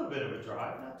 It's a little bit of a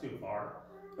drive, not too far.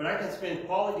 But I can spend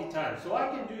quality time. So I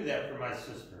can do that for my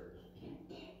sister.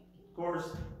 Of course,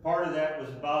 part of that was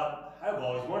about, I've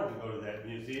always wanted to go to that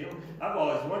museum. I've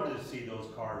always wanted to see those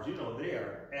cars. You know, they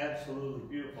are absolutely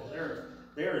beautiful.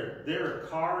 They're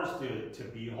cars to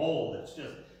behold. It's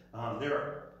just,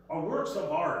 they're works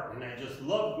of art, and I just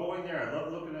love going there. I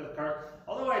love looking at the cars.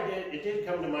 Although it did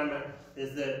come to my mind,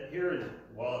 is that here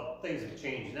well, things have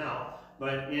changed now,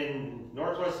 but in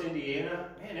Northwest Indiana,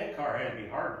 man, that car had to be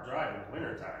hard to drive in the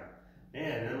wintertime.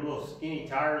 Man, them little skinny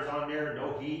tires on there,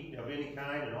 no heat of any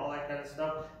kind, and all that kind of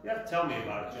stuff. You have to tell me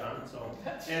about it, John. So,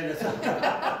 and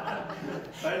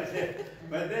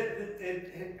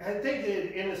I think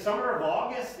that in the summer of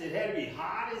August, it had to be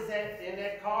hot in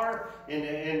that car. In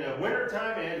the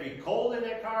wintertime, it had to be cold in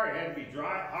that car. It had to be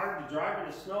hard to drive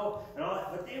in the snow and all that.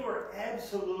 But they were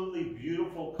absolutely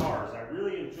beautiful cars. I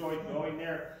really enjoyed going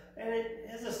there. And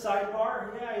as a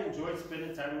sidebar, yeah, I enjoyed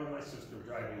spending time with my sister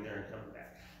driving there and coming back.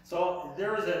 So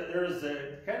there was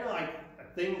a kind of like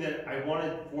a thing that I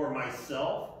wanted for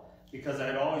myself because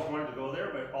I'd always wanted to go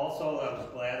there, but also I was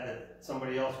glad that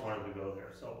somebody else wanted to go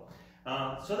there. So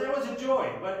that was a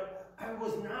joy, but I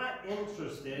was not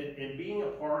interested in being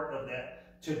a part of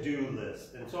that to-do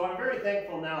list. And so I'm very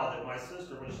thankful now that my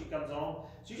sister, when she comes home,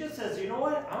 she just says, you know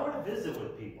what? I want to visit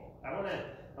with people. I want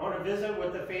to visit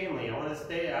with the family. I want to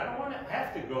stay. I don't want to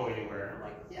have to go anywhere. And I'm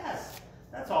like, yes.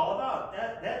 That's all about.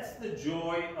 That's the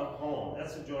joy of home.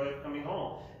 That's the joy of coming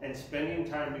home and spending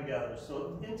time together.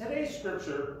 So in today's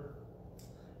scripture,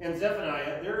 in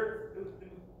Zephaniah,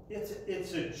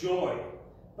 it's a joy.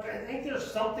 But I think there's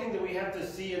something that we have to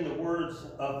see in the words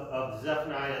of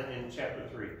Zephaniah in chapter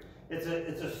 3. It's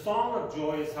a song of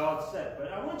joy is how it's said.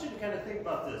 But I want you to kind of think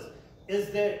about this,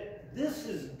 is that this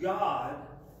is God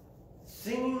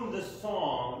singing the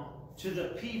song to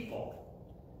the people.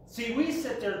 See, we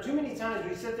sit there, too many times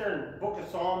we sit there and the book of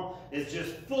Psalm is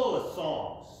just full of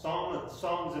songs,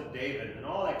 songs of David and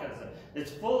all that kind of stuff.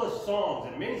 It's full of songs,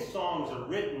 and many songs are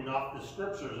written off the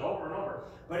scriptures over and over.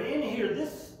 But in here,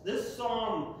 this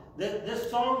song that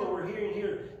we're hearing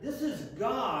here, this is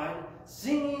God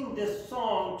singing this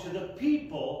song to the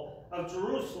people of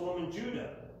Jerusalem and Judah.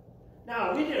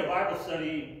 Now, we did a Bible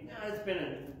study, it's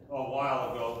been a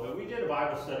while ago, but we did a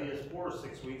Bible study, it's 4 or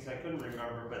 6 weeks, I couldn't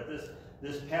remember, but this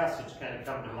passage kind of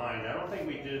come to mind. I don't think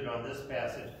we did it on this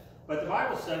passage, but the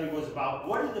Bible study was about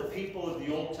what do the people of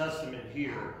the Old Testament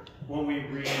hear when we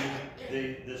read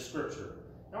the scripture.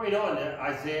 Now we know in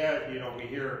Isaiah, you know, we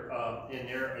hear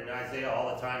in Isaiah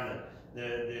all the time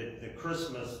the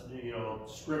Christmas, you know,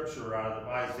 scripture out of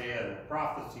Isaiah and the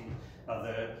prophecy of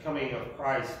the coming of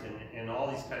Christ and all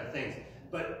these kind of things.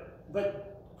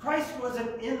 But Christ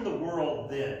wasn't in the world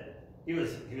then. He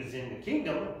was in the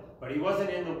kingdom, but he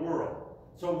wasn't in the world.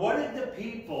 So what did the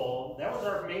people, that was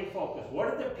our main focus, what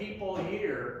did the people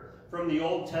hear from the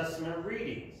Old Testament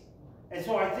readings? And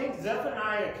so I think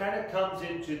Zephaniah kind of comes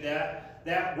into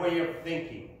that way of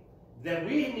thinking. That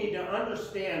we need to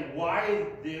understand why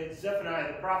the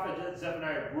prophet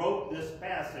Zephaniah wrote this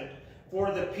passage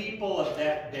for the people of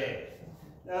that day.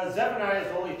 Zephaniah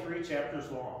is only 3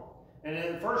 chapters long. And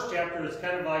in the first chapter, it's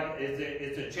kind of like,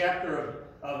 it's a chapter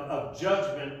of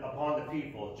judgment upon the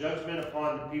people. Judgment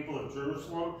upon the people of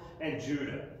Jerusalem and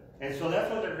Judah. And so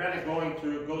that's what they're kind of going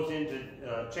through. It goes into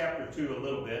chapter 2 a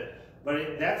little bit.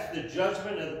 But that's the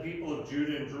judgment of the people of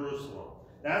Judah and Jerusalem.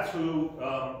 That's who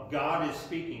God is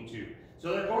speaking to.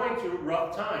 So they're going through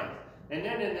rough times. And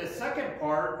then in the second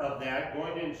part of that,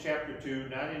 going into chapter 2,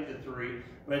 not into 3,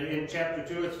 but in chapter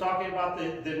 2, it's talking about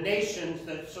the nations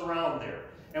that surround there.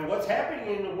 And what's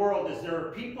happening in the world is there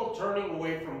are people turning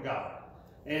away from God.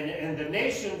 And the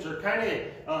nations are kind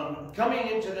of coming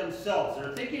into themselves.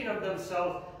 They're thinking of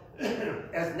themselves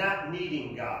as not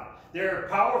needing God. They're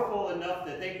powerful enough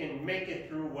that they can make it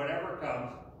through whatever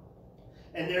comes.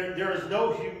 And there is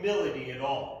no humility at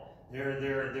all.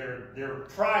 They're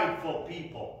prideful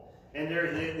people. And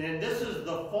this is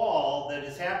the fall that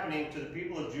is happening to the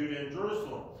people of Judah and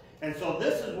Jerusalem. And so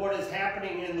this is what is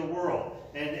happening in the world.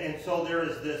 And so there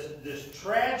is this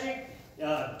tragic,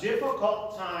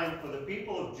 difficult time for the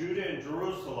people of Judah and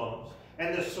Jerusalem.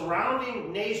 And the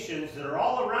surrounding nations that are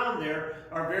all around there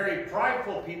are very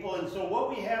prideful people. And so what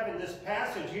we have in this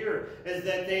passage here is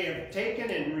that they have taken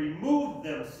and removed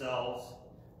themselves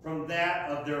from that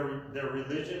of their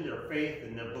religion, their faith,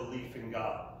 and their belief in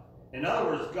God. In other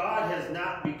words, God has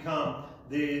not become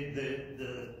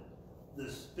the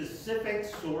specific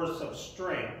source of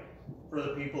strength for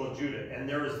the people of Judah. And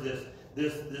there is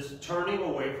this turning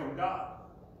away from God.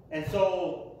 And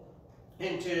so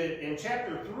in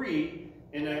chapter 3,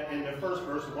 in the first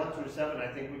verse, 1 through 7, I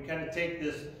think we kind of take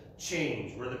this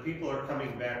change where the people are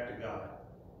coming back to God.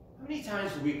 How many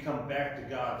times do we come back to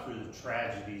God through the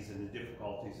tragedies and the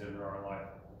difficulties in our life?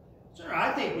 Sure,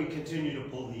 I think we continue to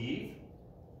believe.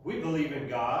 We believe in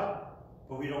God,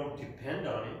 but we don't depend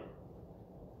on Him.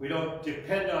 We don't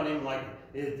depend on Him like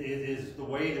it is the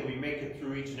way that we make it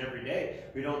through each and every day.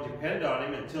 We don't depend on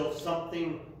Him until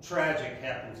something tragic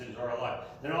happens in our life.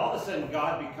 Then all of a sudden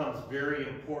God becomes very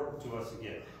important to us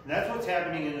again. And that's what's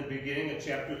happening in the beginning of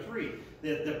chapter 3.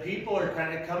 That the people are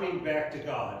kind of coming back to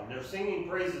God. And they're singing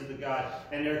praises to God.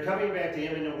 And they're coming back to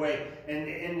Him in a way. And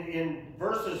in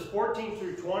verses 14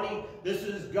 through 20, this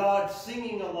is God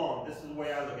singing along. This is the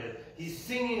way I look at it. He's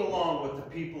singing along with the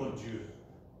people of Judah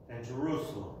and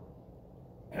Jerusalem.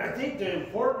 And I think the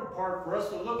important part for us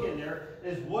to look in there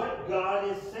is what God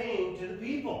is saying to the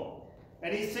people.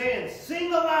 And He's saying,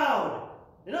 sing aloud.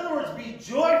 In other words, be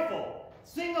joyful.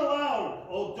 Sing aloud,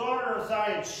 O daughter of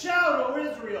Zion. Shout, O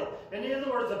Israel. And in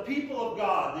other words, the people of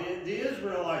God, the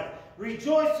Israelites.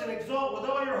 Rejoice and exult with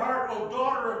all your heart, O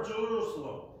daughter of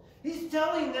Jerusalem. He's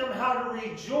telling them how to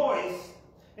rejoice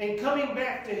in coming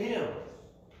back to Him.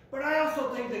 But I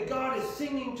also think that God is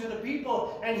singing to the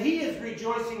people, and He is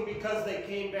rejoicing because they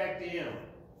came back to Him.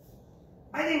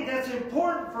 I think that's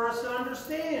important for us to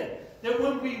understand. That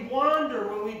when we wander,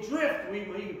 when we drift,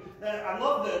 I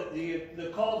love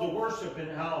the call to worship and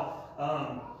how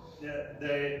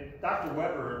Dr.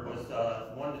 Weber was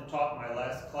one that taught my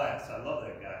last class. I love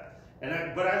that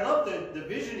guy. But I love the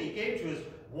vision he gave to us,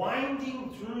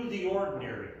 winding through the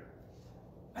ordinary.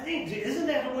 I think, isn't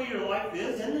that the way your life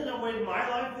is? Isn't that the way my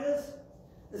life is?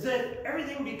 Is that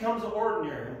everything becomes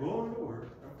ordinary. I'm going to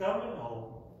work. I'm coming home.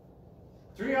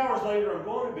 3 hours later, I'm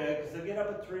going to bed because I get up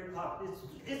at 3 o'clock.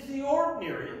 It's the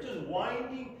ordinary. It's just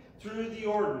winding through the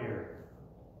ordinary.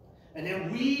 And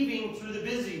then weaving through the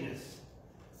busyness.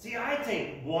 See, I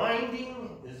think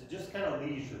winding is just kind of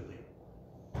leisurely.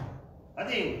 I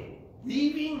think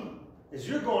weaving is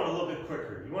you're going a little bit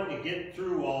quicker. You want to get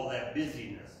through all that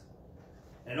busyness.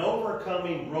 And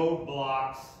overcoming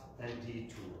roadblocks and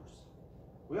detours.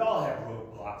 We all have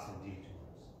roadblocks and detours.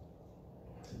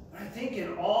 But I think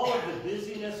in all of the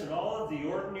busyness and all of the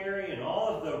ordinary and all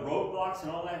of the roadblocks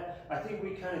and all that, I think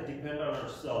we kind of depend on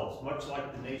ourselves, much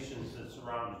like the nations that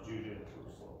surrounded Judah and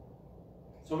Jerusalem.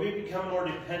 So we become more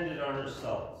dependent on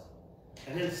ourselves.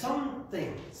 And then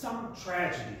something, some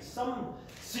tragedy, some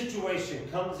situation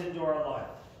comes into our life.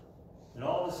 And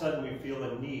all of a sudden we feel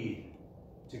a need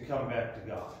to come back to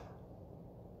God.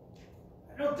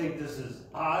 I don't think this is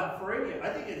odd for any.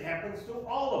 I think it happens to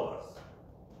all of us.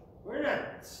 We're not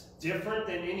different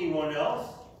than anyone else.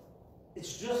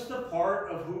 It's just a part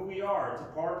of who we are. It's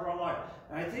a part of our life.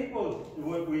 And I think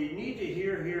what we need to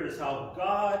hear here is how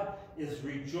God is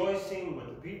rejoicing with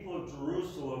the people of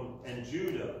Jerusalem and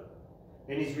Judah.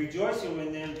 And He's rejoicing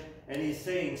with them, and He's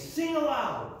saying, sing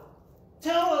aloud.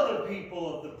 Tell other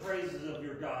people of the praises of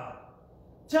your God.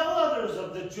 Tell others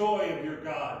of the joy of your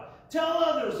God. Tell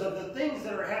others of the things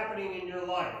that are happening in your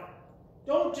life.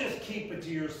 Don't just keep it to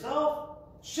yourself.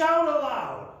 Shout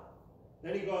aloud.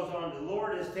 Then he goes on, the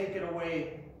Lord has taken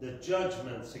away the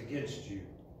judgments against you.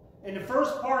 In the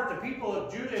first part, the people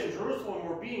of Judah and Jerusalem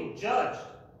were being judged.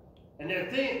 And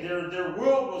their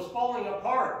world was falling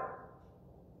apart.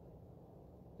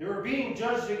 They were being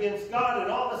judged against God,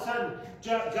 and all of a sudden,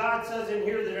 God says in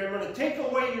here that I'm going to take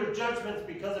away your judgments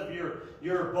because of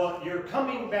your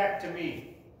coming back to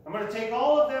me. I'm going to take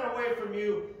all of that away from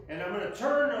you, and I'm going to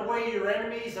turn away your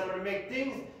enemies. I'm going to make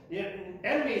things,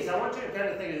 enemies, I want you to kind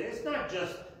of think of it. It's not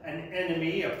just an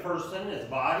enemy, a person, his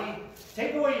body.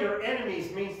 Take away your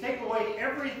enemies means take away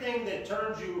everything that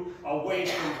turns you away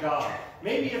from God.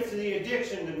 Maybe it's the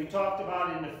addiction that we talked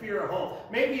about in the fear of home.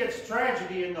 Maybe it's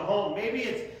tragedy in the home. Maybe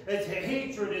it's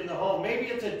hatred in the home. Maybe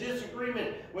it's a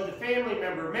disagreement with a family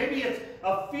member. Maybe it's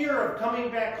a fear of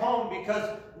coming back home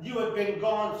because you have been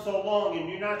gone so long and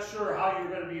you're not sure how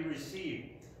you're going to be received.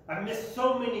 I missed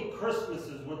so many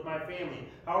Christmases with my family.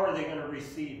 How are they going to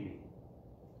receive me?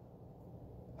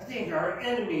 I think our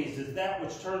enemies is that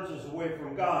which turns us away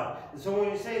from God. And so when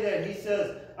you say that, he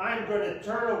says, I'm going to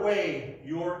turn away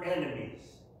your enemies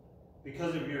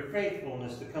because of your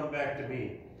faithfulness to come back to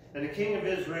me. And the King of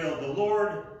Israel, the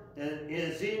Lord,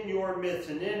 is in your midst.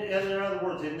 And in other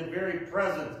words, in the very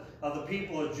presence of the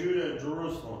people of Judah and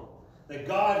Jerusalem. that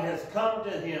God has come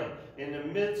to him in the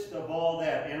midst of all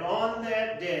that. And on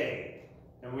that day,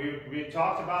 and we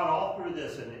talked about all through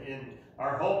this, and in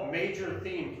our whole major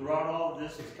theme throughout all of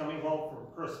this is coming home from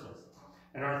Christmas.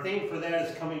 And our theme for that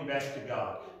is coming back to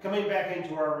God. Coming back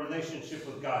into our relationship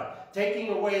with God. Taking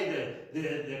away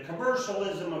the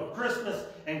commercialism of Christmas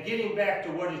and getting back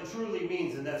to what it truly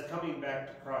means, and that's coming back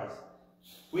to Christ.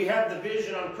 We have the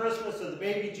vision on Christmas of the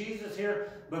baby Jesus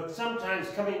here, but sometimes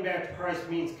coming back to Christ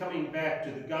means coming back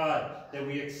to the God that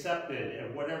we accepted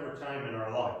at whatever time in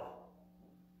our life.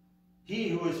 He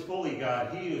who is fully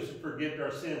God, he who has forgiven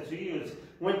our sins, he who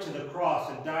went to the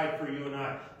cross and died for you and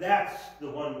I, that's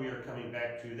the one we are coming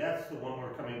back to. That's the one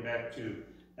we're coming back to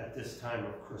at this time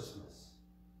of Christmas.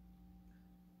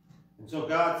 And so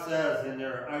God says in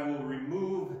there, I will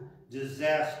remove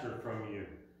disaster from you.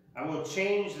 I will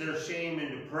change their shame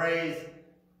into praise.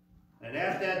 And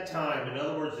at that time, in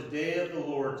other words, the day of the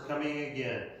Lord's coming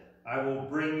again, I will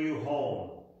bring you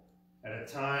home at a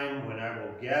time when I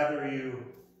will gather you,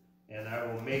 and I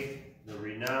will make the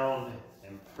renowned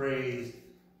and praised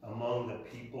among the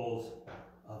peoples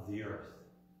of the earth.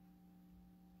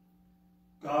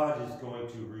 God is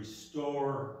going to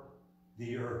restore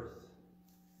the earth.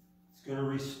 He's going to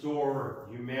restore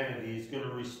humanity. He's going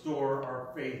to restore our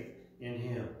faith in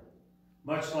him.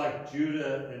 Much like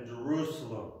Judah and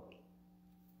Jerusalem,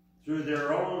 through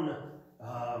their own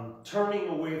turning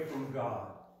away from God,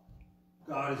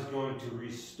 God is going to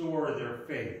restore their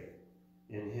faith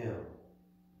in him.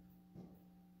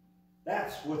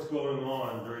 That's what's going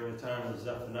on during the time of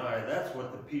Zephaniah. That's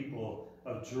what the people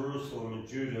of Jerusalem and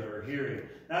Judah are hearing.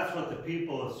 That's what the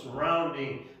people of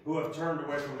surrounding who have turned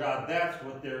away from God, that's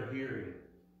what they're hearing.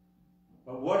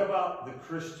 But what about the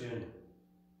Christian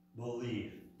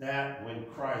belief? That when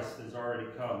Christ has already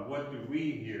come, what do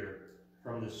we hear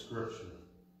from the Scripture?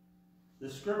 The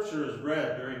Scripture is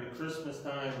read during the Christmas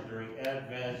time, during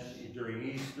Advent, during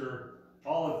Easter,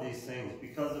 all of these things,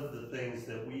 because of the things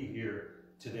that we hear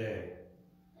today.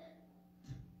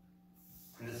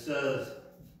 And it says,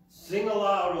 sing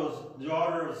aloud, O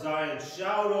daughter of Zion,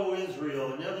 shout, O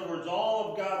Israel. In other words,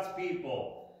 all of God's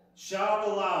people, shout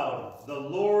aloud, the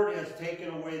Lord has taken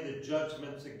away the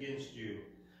judgments against you.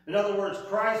 In other words,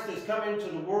 Christ has come into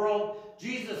the world,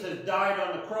 Jesus has died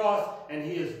on the cross, and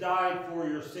he has died for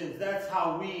your sins. That's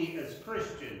how we as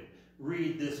Christians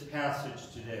read this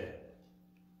passage today.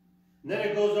 And then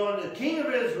it goes on, the King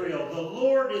of Israel, the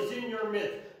Lord is in your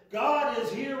midst. God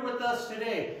is here with us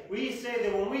today. We say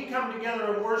that when we come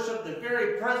together and worship, the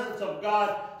very presence of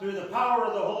God through the power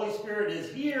of the Holy Spirit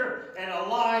is here and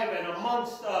alive and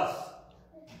amongst us.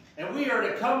 And we are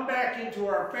to come back into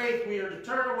our faith. We are to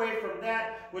turn away from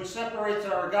that which separates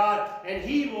our God, and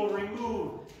he will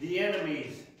remove the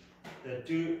enemies that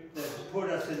put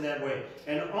us in that way.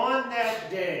 And on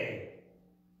that day,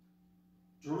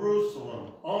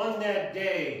 Jerusalem, on that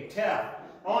day, Teph,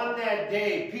 on that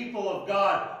day, people of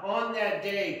God, on that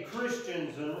day,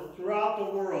 Christians throughout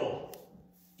the world,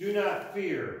 do not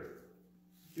fear.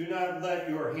 Do not let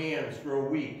your hands grow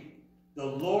weak. The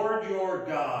Lord your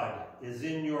God is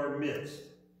in your midst,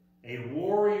 a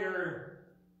warrior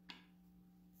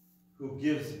who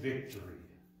gives victory.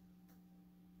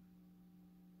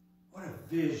 What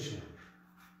a vision.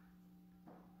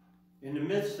 In the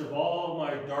midst of all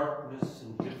my darkness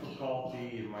and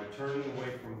difficulty and my turning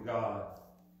away from God,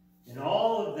 in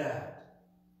all of that,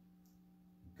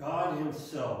 God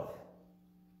himself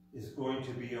is going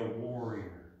to be a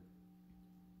warrior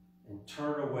and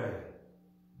turn away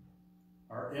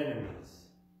our enemies,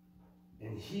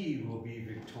 and he will be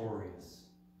victorious.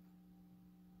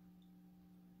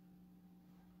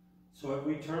 So have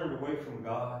we turned away from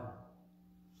God?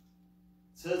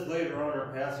 It says later on in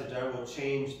our passage, I will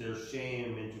change their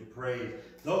shame into praise.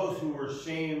 Those who were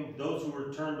shamed, those who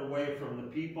were turned away from the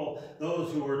people,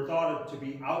 those who were thought of to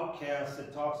be outcasts,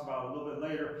 it talks about a little bit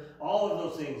later, all of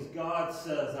those things, God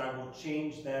says, I will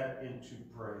change that into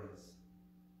praise.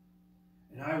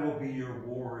 And I will be your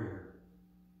warrior,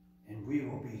 and we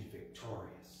will be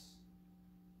victorious.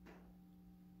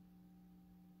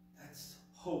 That's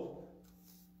hope.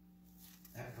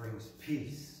 That brings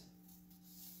peace.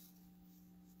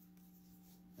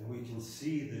 And we can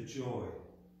see the joy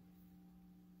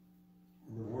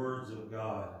in the words of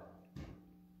God.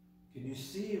 Can you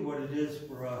see what it is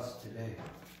for us today?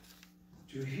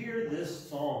 To hear this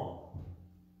song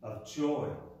of joy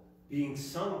being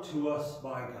sung to us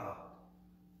by God.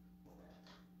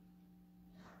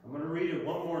 I'm going to read it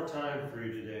one more time for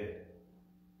you today.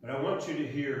 But I want you to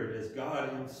hear it as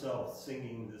God himself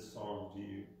singing this song to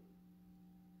you.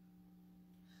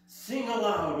 Sing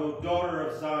aloud, O daughter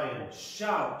of Zion.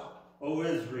 Shout, O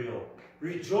Israel.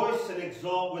 Rejoice and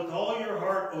exult with all your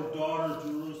heart, O daughter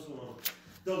Jerusalem.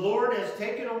 The Lord has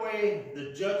taken away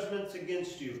the judgments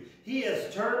against you. He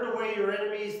has turned away your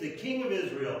enemies, the King of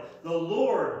Israel. The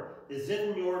Lord is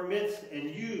in your midst,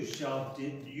 and you shall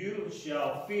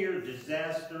fear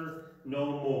disaster no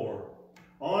more.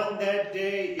 On that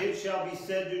day it shall be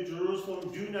said to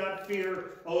Jerusalem, do not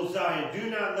fear, O Zion. Do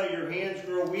not let your hands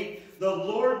grow weak. The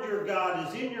Lord your God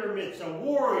is in your midst, a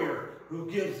warrior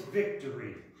who gives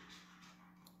victory.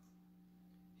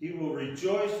 He will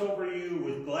rejoice over you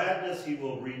with gladness. He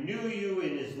will renew you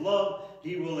in his love.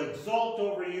 He will exult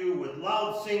over you with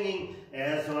loud singing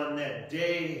as on that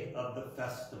day of the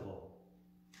festival.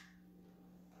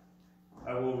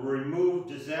 I will remove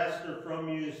disaster from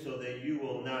you so that you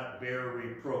will not bear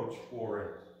reproach for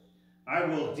it. I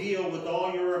will deal with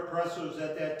all your oppressors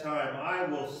at that time. I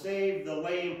will save the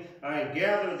lame. I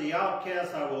gather the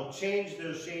outcasts. I will change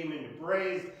their shame into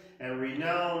praise and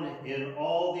renown in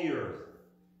all the earth.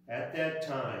 At that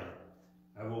time,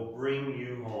 I will bring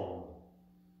you home.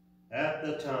 At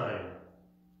the time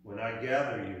when I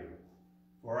gather you,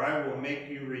 for I will make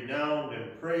you renowned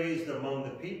and praised among the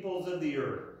peoples of the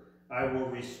earth. I will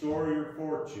restore your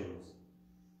fortunes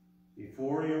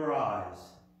before your eyes,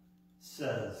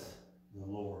 says the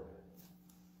Lord.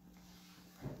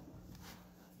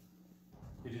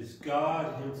 It is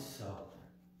God himself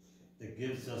that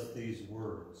gives us these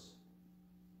words.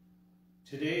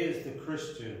 Today is the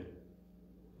Christian,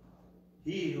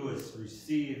 he who has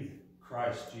received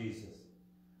Christ Jesus.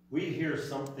 We hear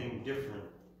something different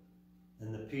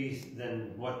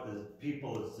than what the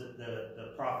people,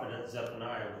 the prophet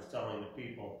Zephaniah was telling the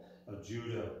people of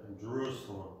Judah and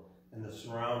Jerusalem and the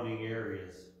surrounding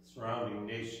areas, surrounding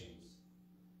nations.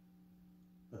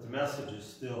 But the message is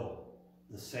still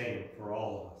the same for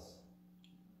all of us.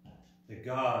 That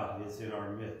God is in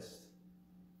our midst.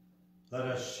 Let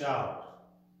us shout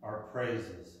our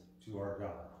praises to our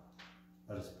God.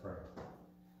 Let us pray.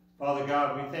 Father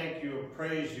God, we thank you and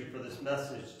praise you for this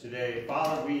message today.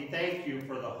 Father, we thank you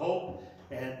for the hope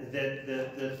and that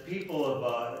the people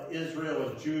of Israel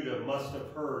and Judah must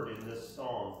have heard in this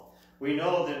song. We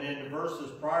know that in the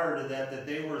verses prior to that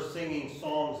they were singing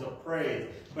songs of praise.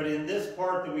 But in this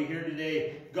part that we hear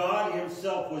today, God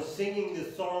himself was singing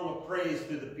this song of praise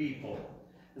to the people.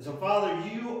 And so, Father,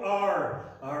 you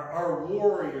are our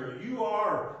warrior. You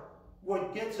are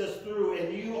what gets us through,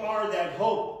 and you are that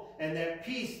hope and that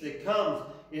peace that comes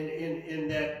in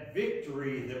that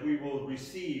victory that we will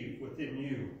receive within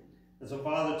you. And so,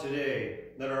 Father, today,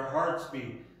 let our hearts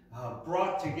be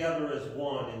brought together as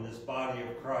one in this body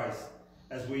of Christ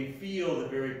as we feel the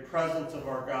very presence of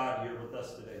our God here with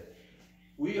us today.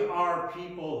 We are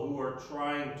people who are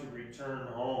trying to return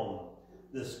home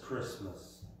this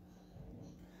Christmas.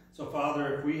 So,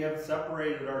 Father, if we have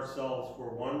separated ourselves for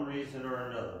one reason or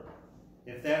another,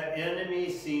 if that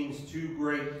enemy seems too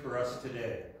great for us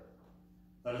today,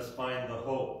 let us find the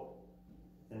hope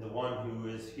in the one who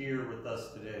is here with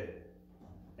us today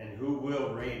and who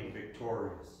will reign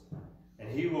victorious. And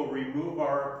he will remove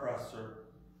our oppressor.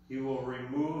 He will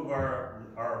remove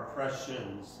our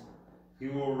oppressions. He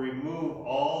will remove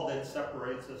all that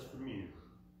separates us from you.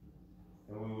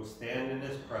 And we will stand in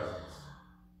his presence,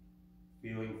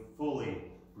 feeling fully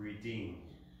redeemed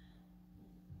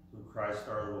through Christ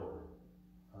our Lord.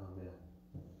 Amen.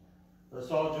 Let's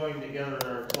all join together in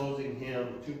our closing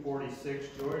hymn, 246,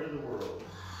 Joy to the World.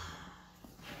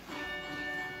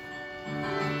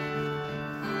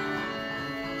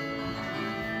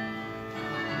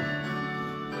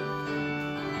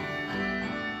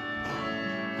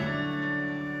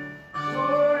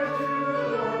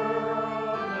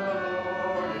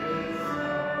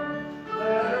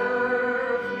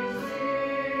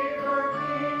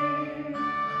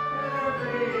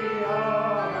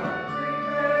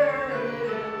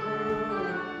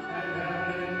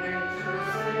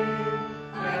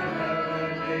 And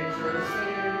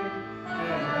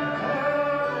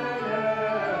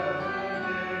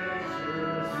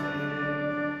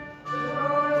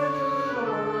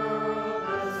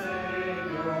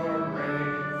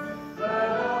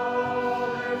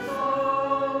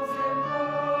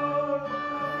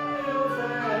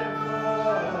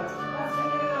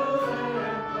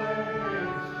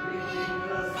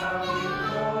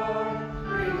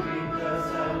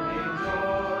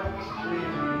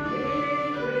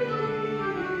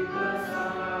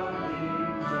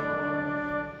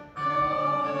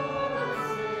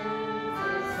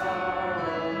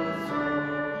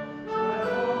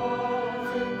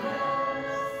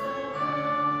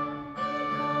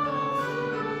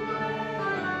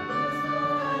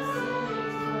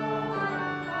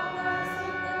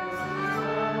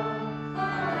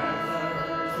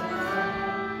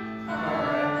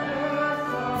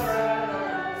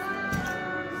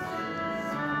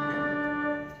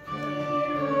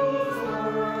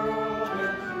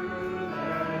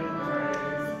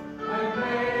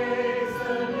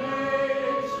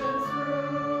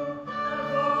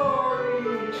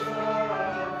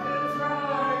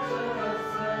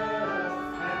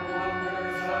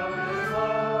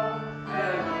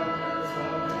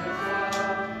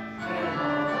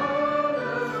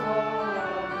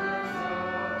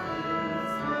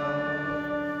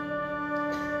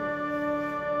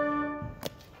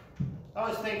I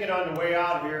was thinking on the way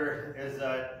out here is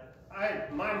that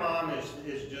my mom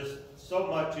is just so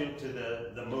much into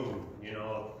the moon, you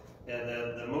know. And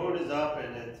the moon is up,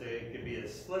 and it could be a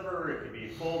sliver, it could be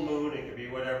a full moon, it could be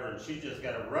whatever, and she's just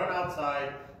got to run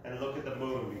outside and look at the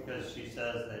moon because she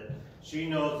says that she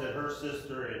knows that her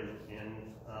sister in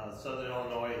Southern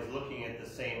Illinois is looking at the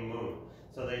same moon.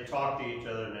 So they talk to each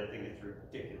other, and I think it's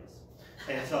ridiculous.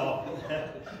 And so,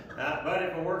 but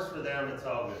if it works for them, it's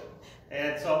all good.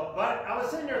 And so, but I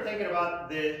was sitting there thinking about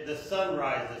the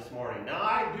sunrise this morning. Now,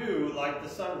 I do like the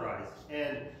sunrise,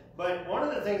 but one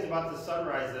of the things about the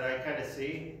sunrise that I kind of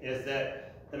see is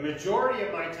that the majority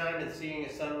of my time in seeing a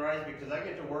sunrise, because I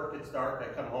get to work, it's dark,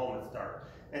 I come home, it's dark.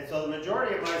 And so the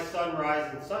majority of my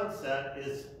sunrise and sunset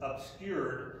is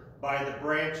obscured by the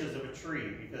branches of a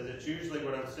tree, because it's usually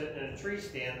when I'm sitting in a tree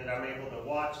stand that I'm able to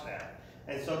watch that.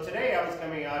 And so today I was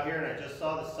coming out here and I just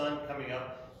saw the sun coming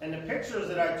up, and the pictures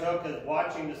that I took as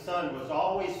watching the sun was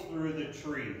always through the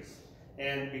trees.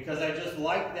 And because I just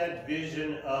like that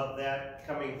vision of that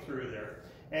coming through there.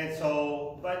 And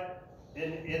so, but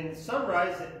in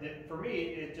sunrise, for me,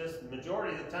 it just,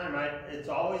 majority of the time, it's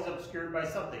always obscured by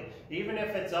something. Even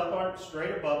if it's up on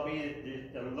straight above me,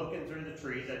 I'm looking through the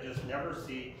trees, I just never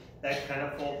see that kind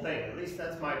of full thing. At least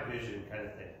that's my vision kind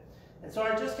of thing. And so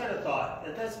I just kind of thought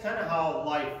that that's kind of how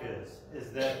life is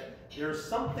that there's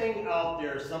something out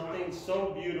there, something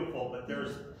so beautiful, but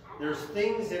there's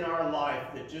things in our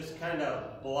life that just kind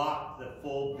of block the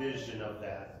full vision of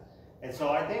that. And so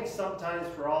I think sometimes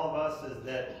for all of us is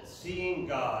that seeing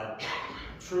God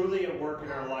truly at work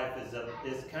in our life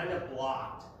is kind of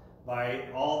blocked by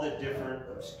all the different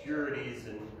obscurities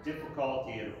and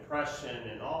difficulty and oppression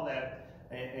and all that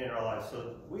in our life.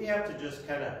 So we have to just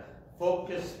kind of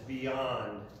focus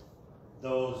beyond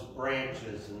those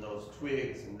branches and those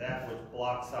twigs and that which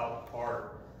blocks out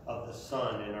part of the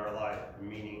sun in our life,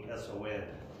 meaning S-O-N.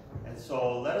 And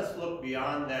so let us look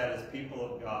beyond that as people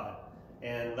of God,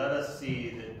 and let us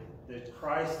see that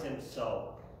Christ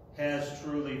himself has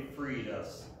truly freed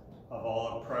us of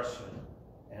all oppression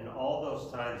and all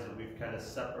those times that we've kind of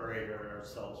separated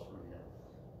ourselves from him.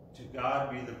 To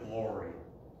God be the glory.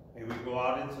 May we go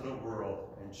out into the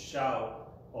world and shout,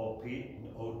 O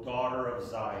daughter of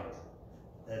Zion,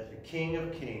 that the King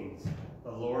of Kings,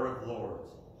 the Lord of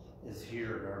Lords, is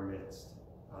here in our midst.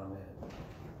 Amen.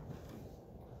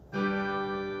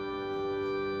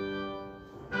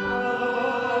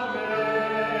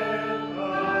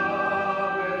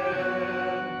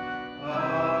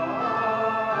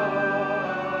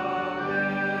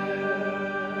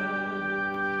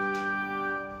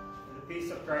 The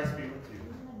peace of Christ be